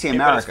on BBC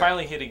America. But it's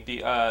finally hitting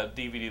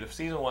DVD. The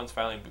season 1's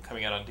finally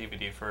coming out on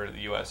DVD for the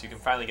US. You can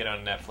finally get it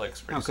on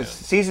Netflix pretty soon. Because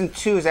season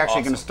 2 is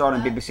actually going to start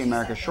on BBC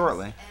America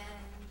shortly.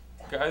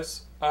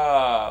 Guys,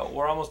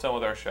 we're almost done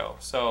with our show.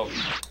 So,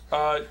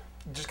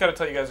 just got to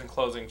tell you guys in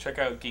closing, check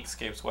out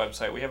Geekscape's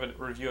website. We have a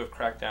review of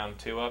Crackdown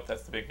 2 up.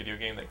 That's the big video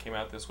game that came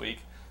out this week.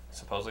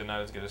 Supposedly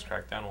not as good as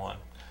Crackdown 1.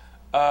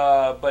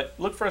 But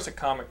look for us at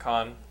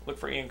Comic-Con. Look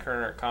for Ian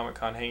Kerner at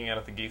Comic-Con hanging out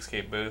at the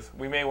Geekscape booth.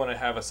 We may want to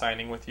have a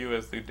signing with you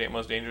as the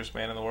most dangerous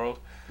man in the world.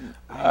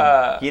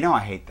 I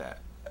hate that.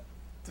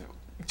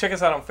 Check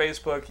us out on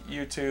Facebook,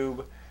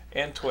 YouTube,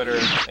 and Twitter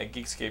at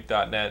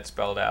Geekscape.net,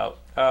 spelled out.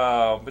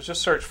 But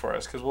just search for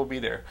us because we'll be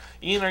there.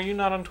 Ian, are you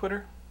not on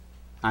Twitter?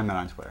 I'm not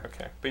on Twitter.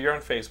 Okay, but you're on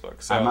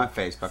Facebook. So I'm on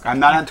Facebook. I'm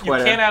not on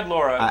Twitter. You can't add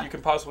Laura. You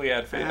can possibly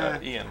add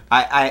Ian.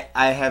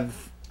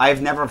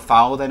 I've never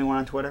followed anyone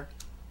on Twitter.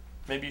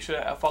 Maybe you should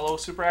follow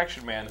Super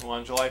Action Man, who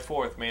on July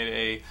 4th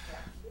made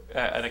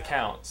an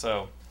account.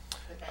 So,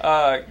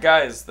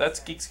 guys,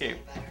 that's Geekscape.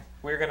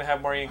 We're going to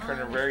have more Ian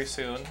Kerner very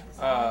soon.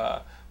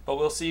 But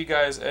we'll see you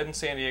guys in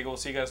San Diego. We'll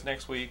see you guys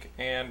next week.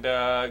 And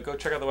go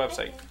check out the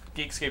website,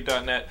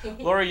 Geekscape.net.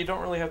 Laura, you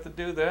don't really have to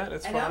do that.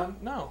 It's fine.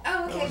 No.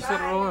 Oh, okay, just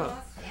let it roll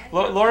out.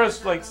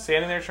 Laura's like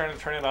standing there trying to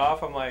turn it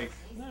off. I'm like,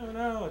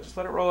 no, just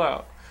let it roll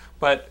out.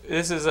 But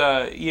this is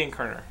Ian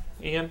Kerner.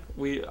 Ian,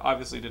 we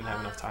obviously didn't have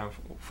enough time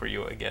for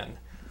you again.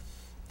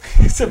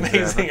 It's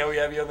amazing how we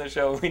have you on the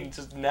show. We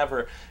just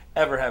never,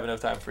 ever have enough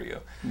time for you.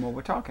 Well,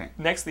 we're talking.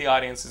 Next, the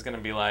audience is going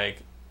to be like,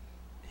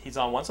 he's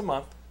on once a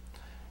month,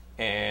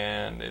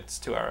 and it's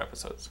 2-hour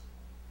episodes.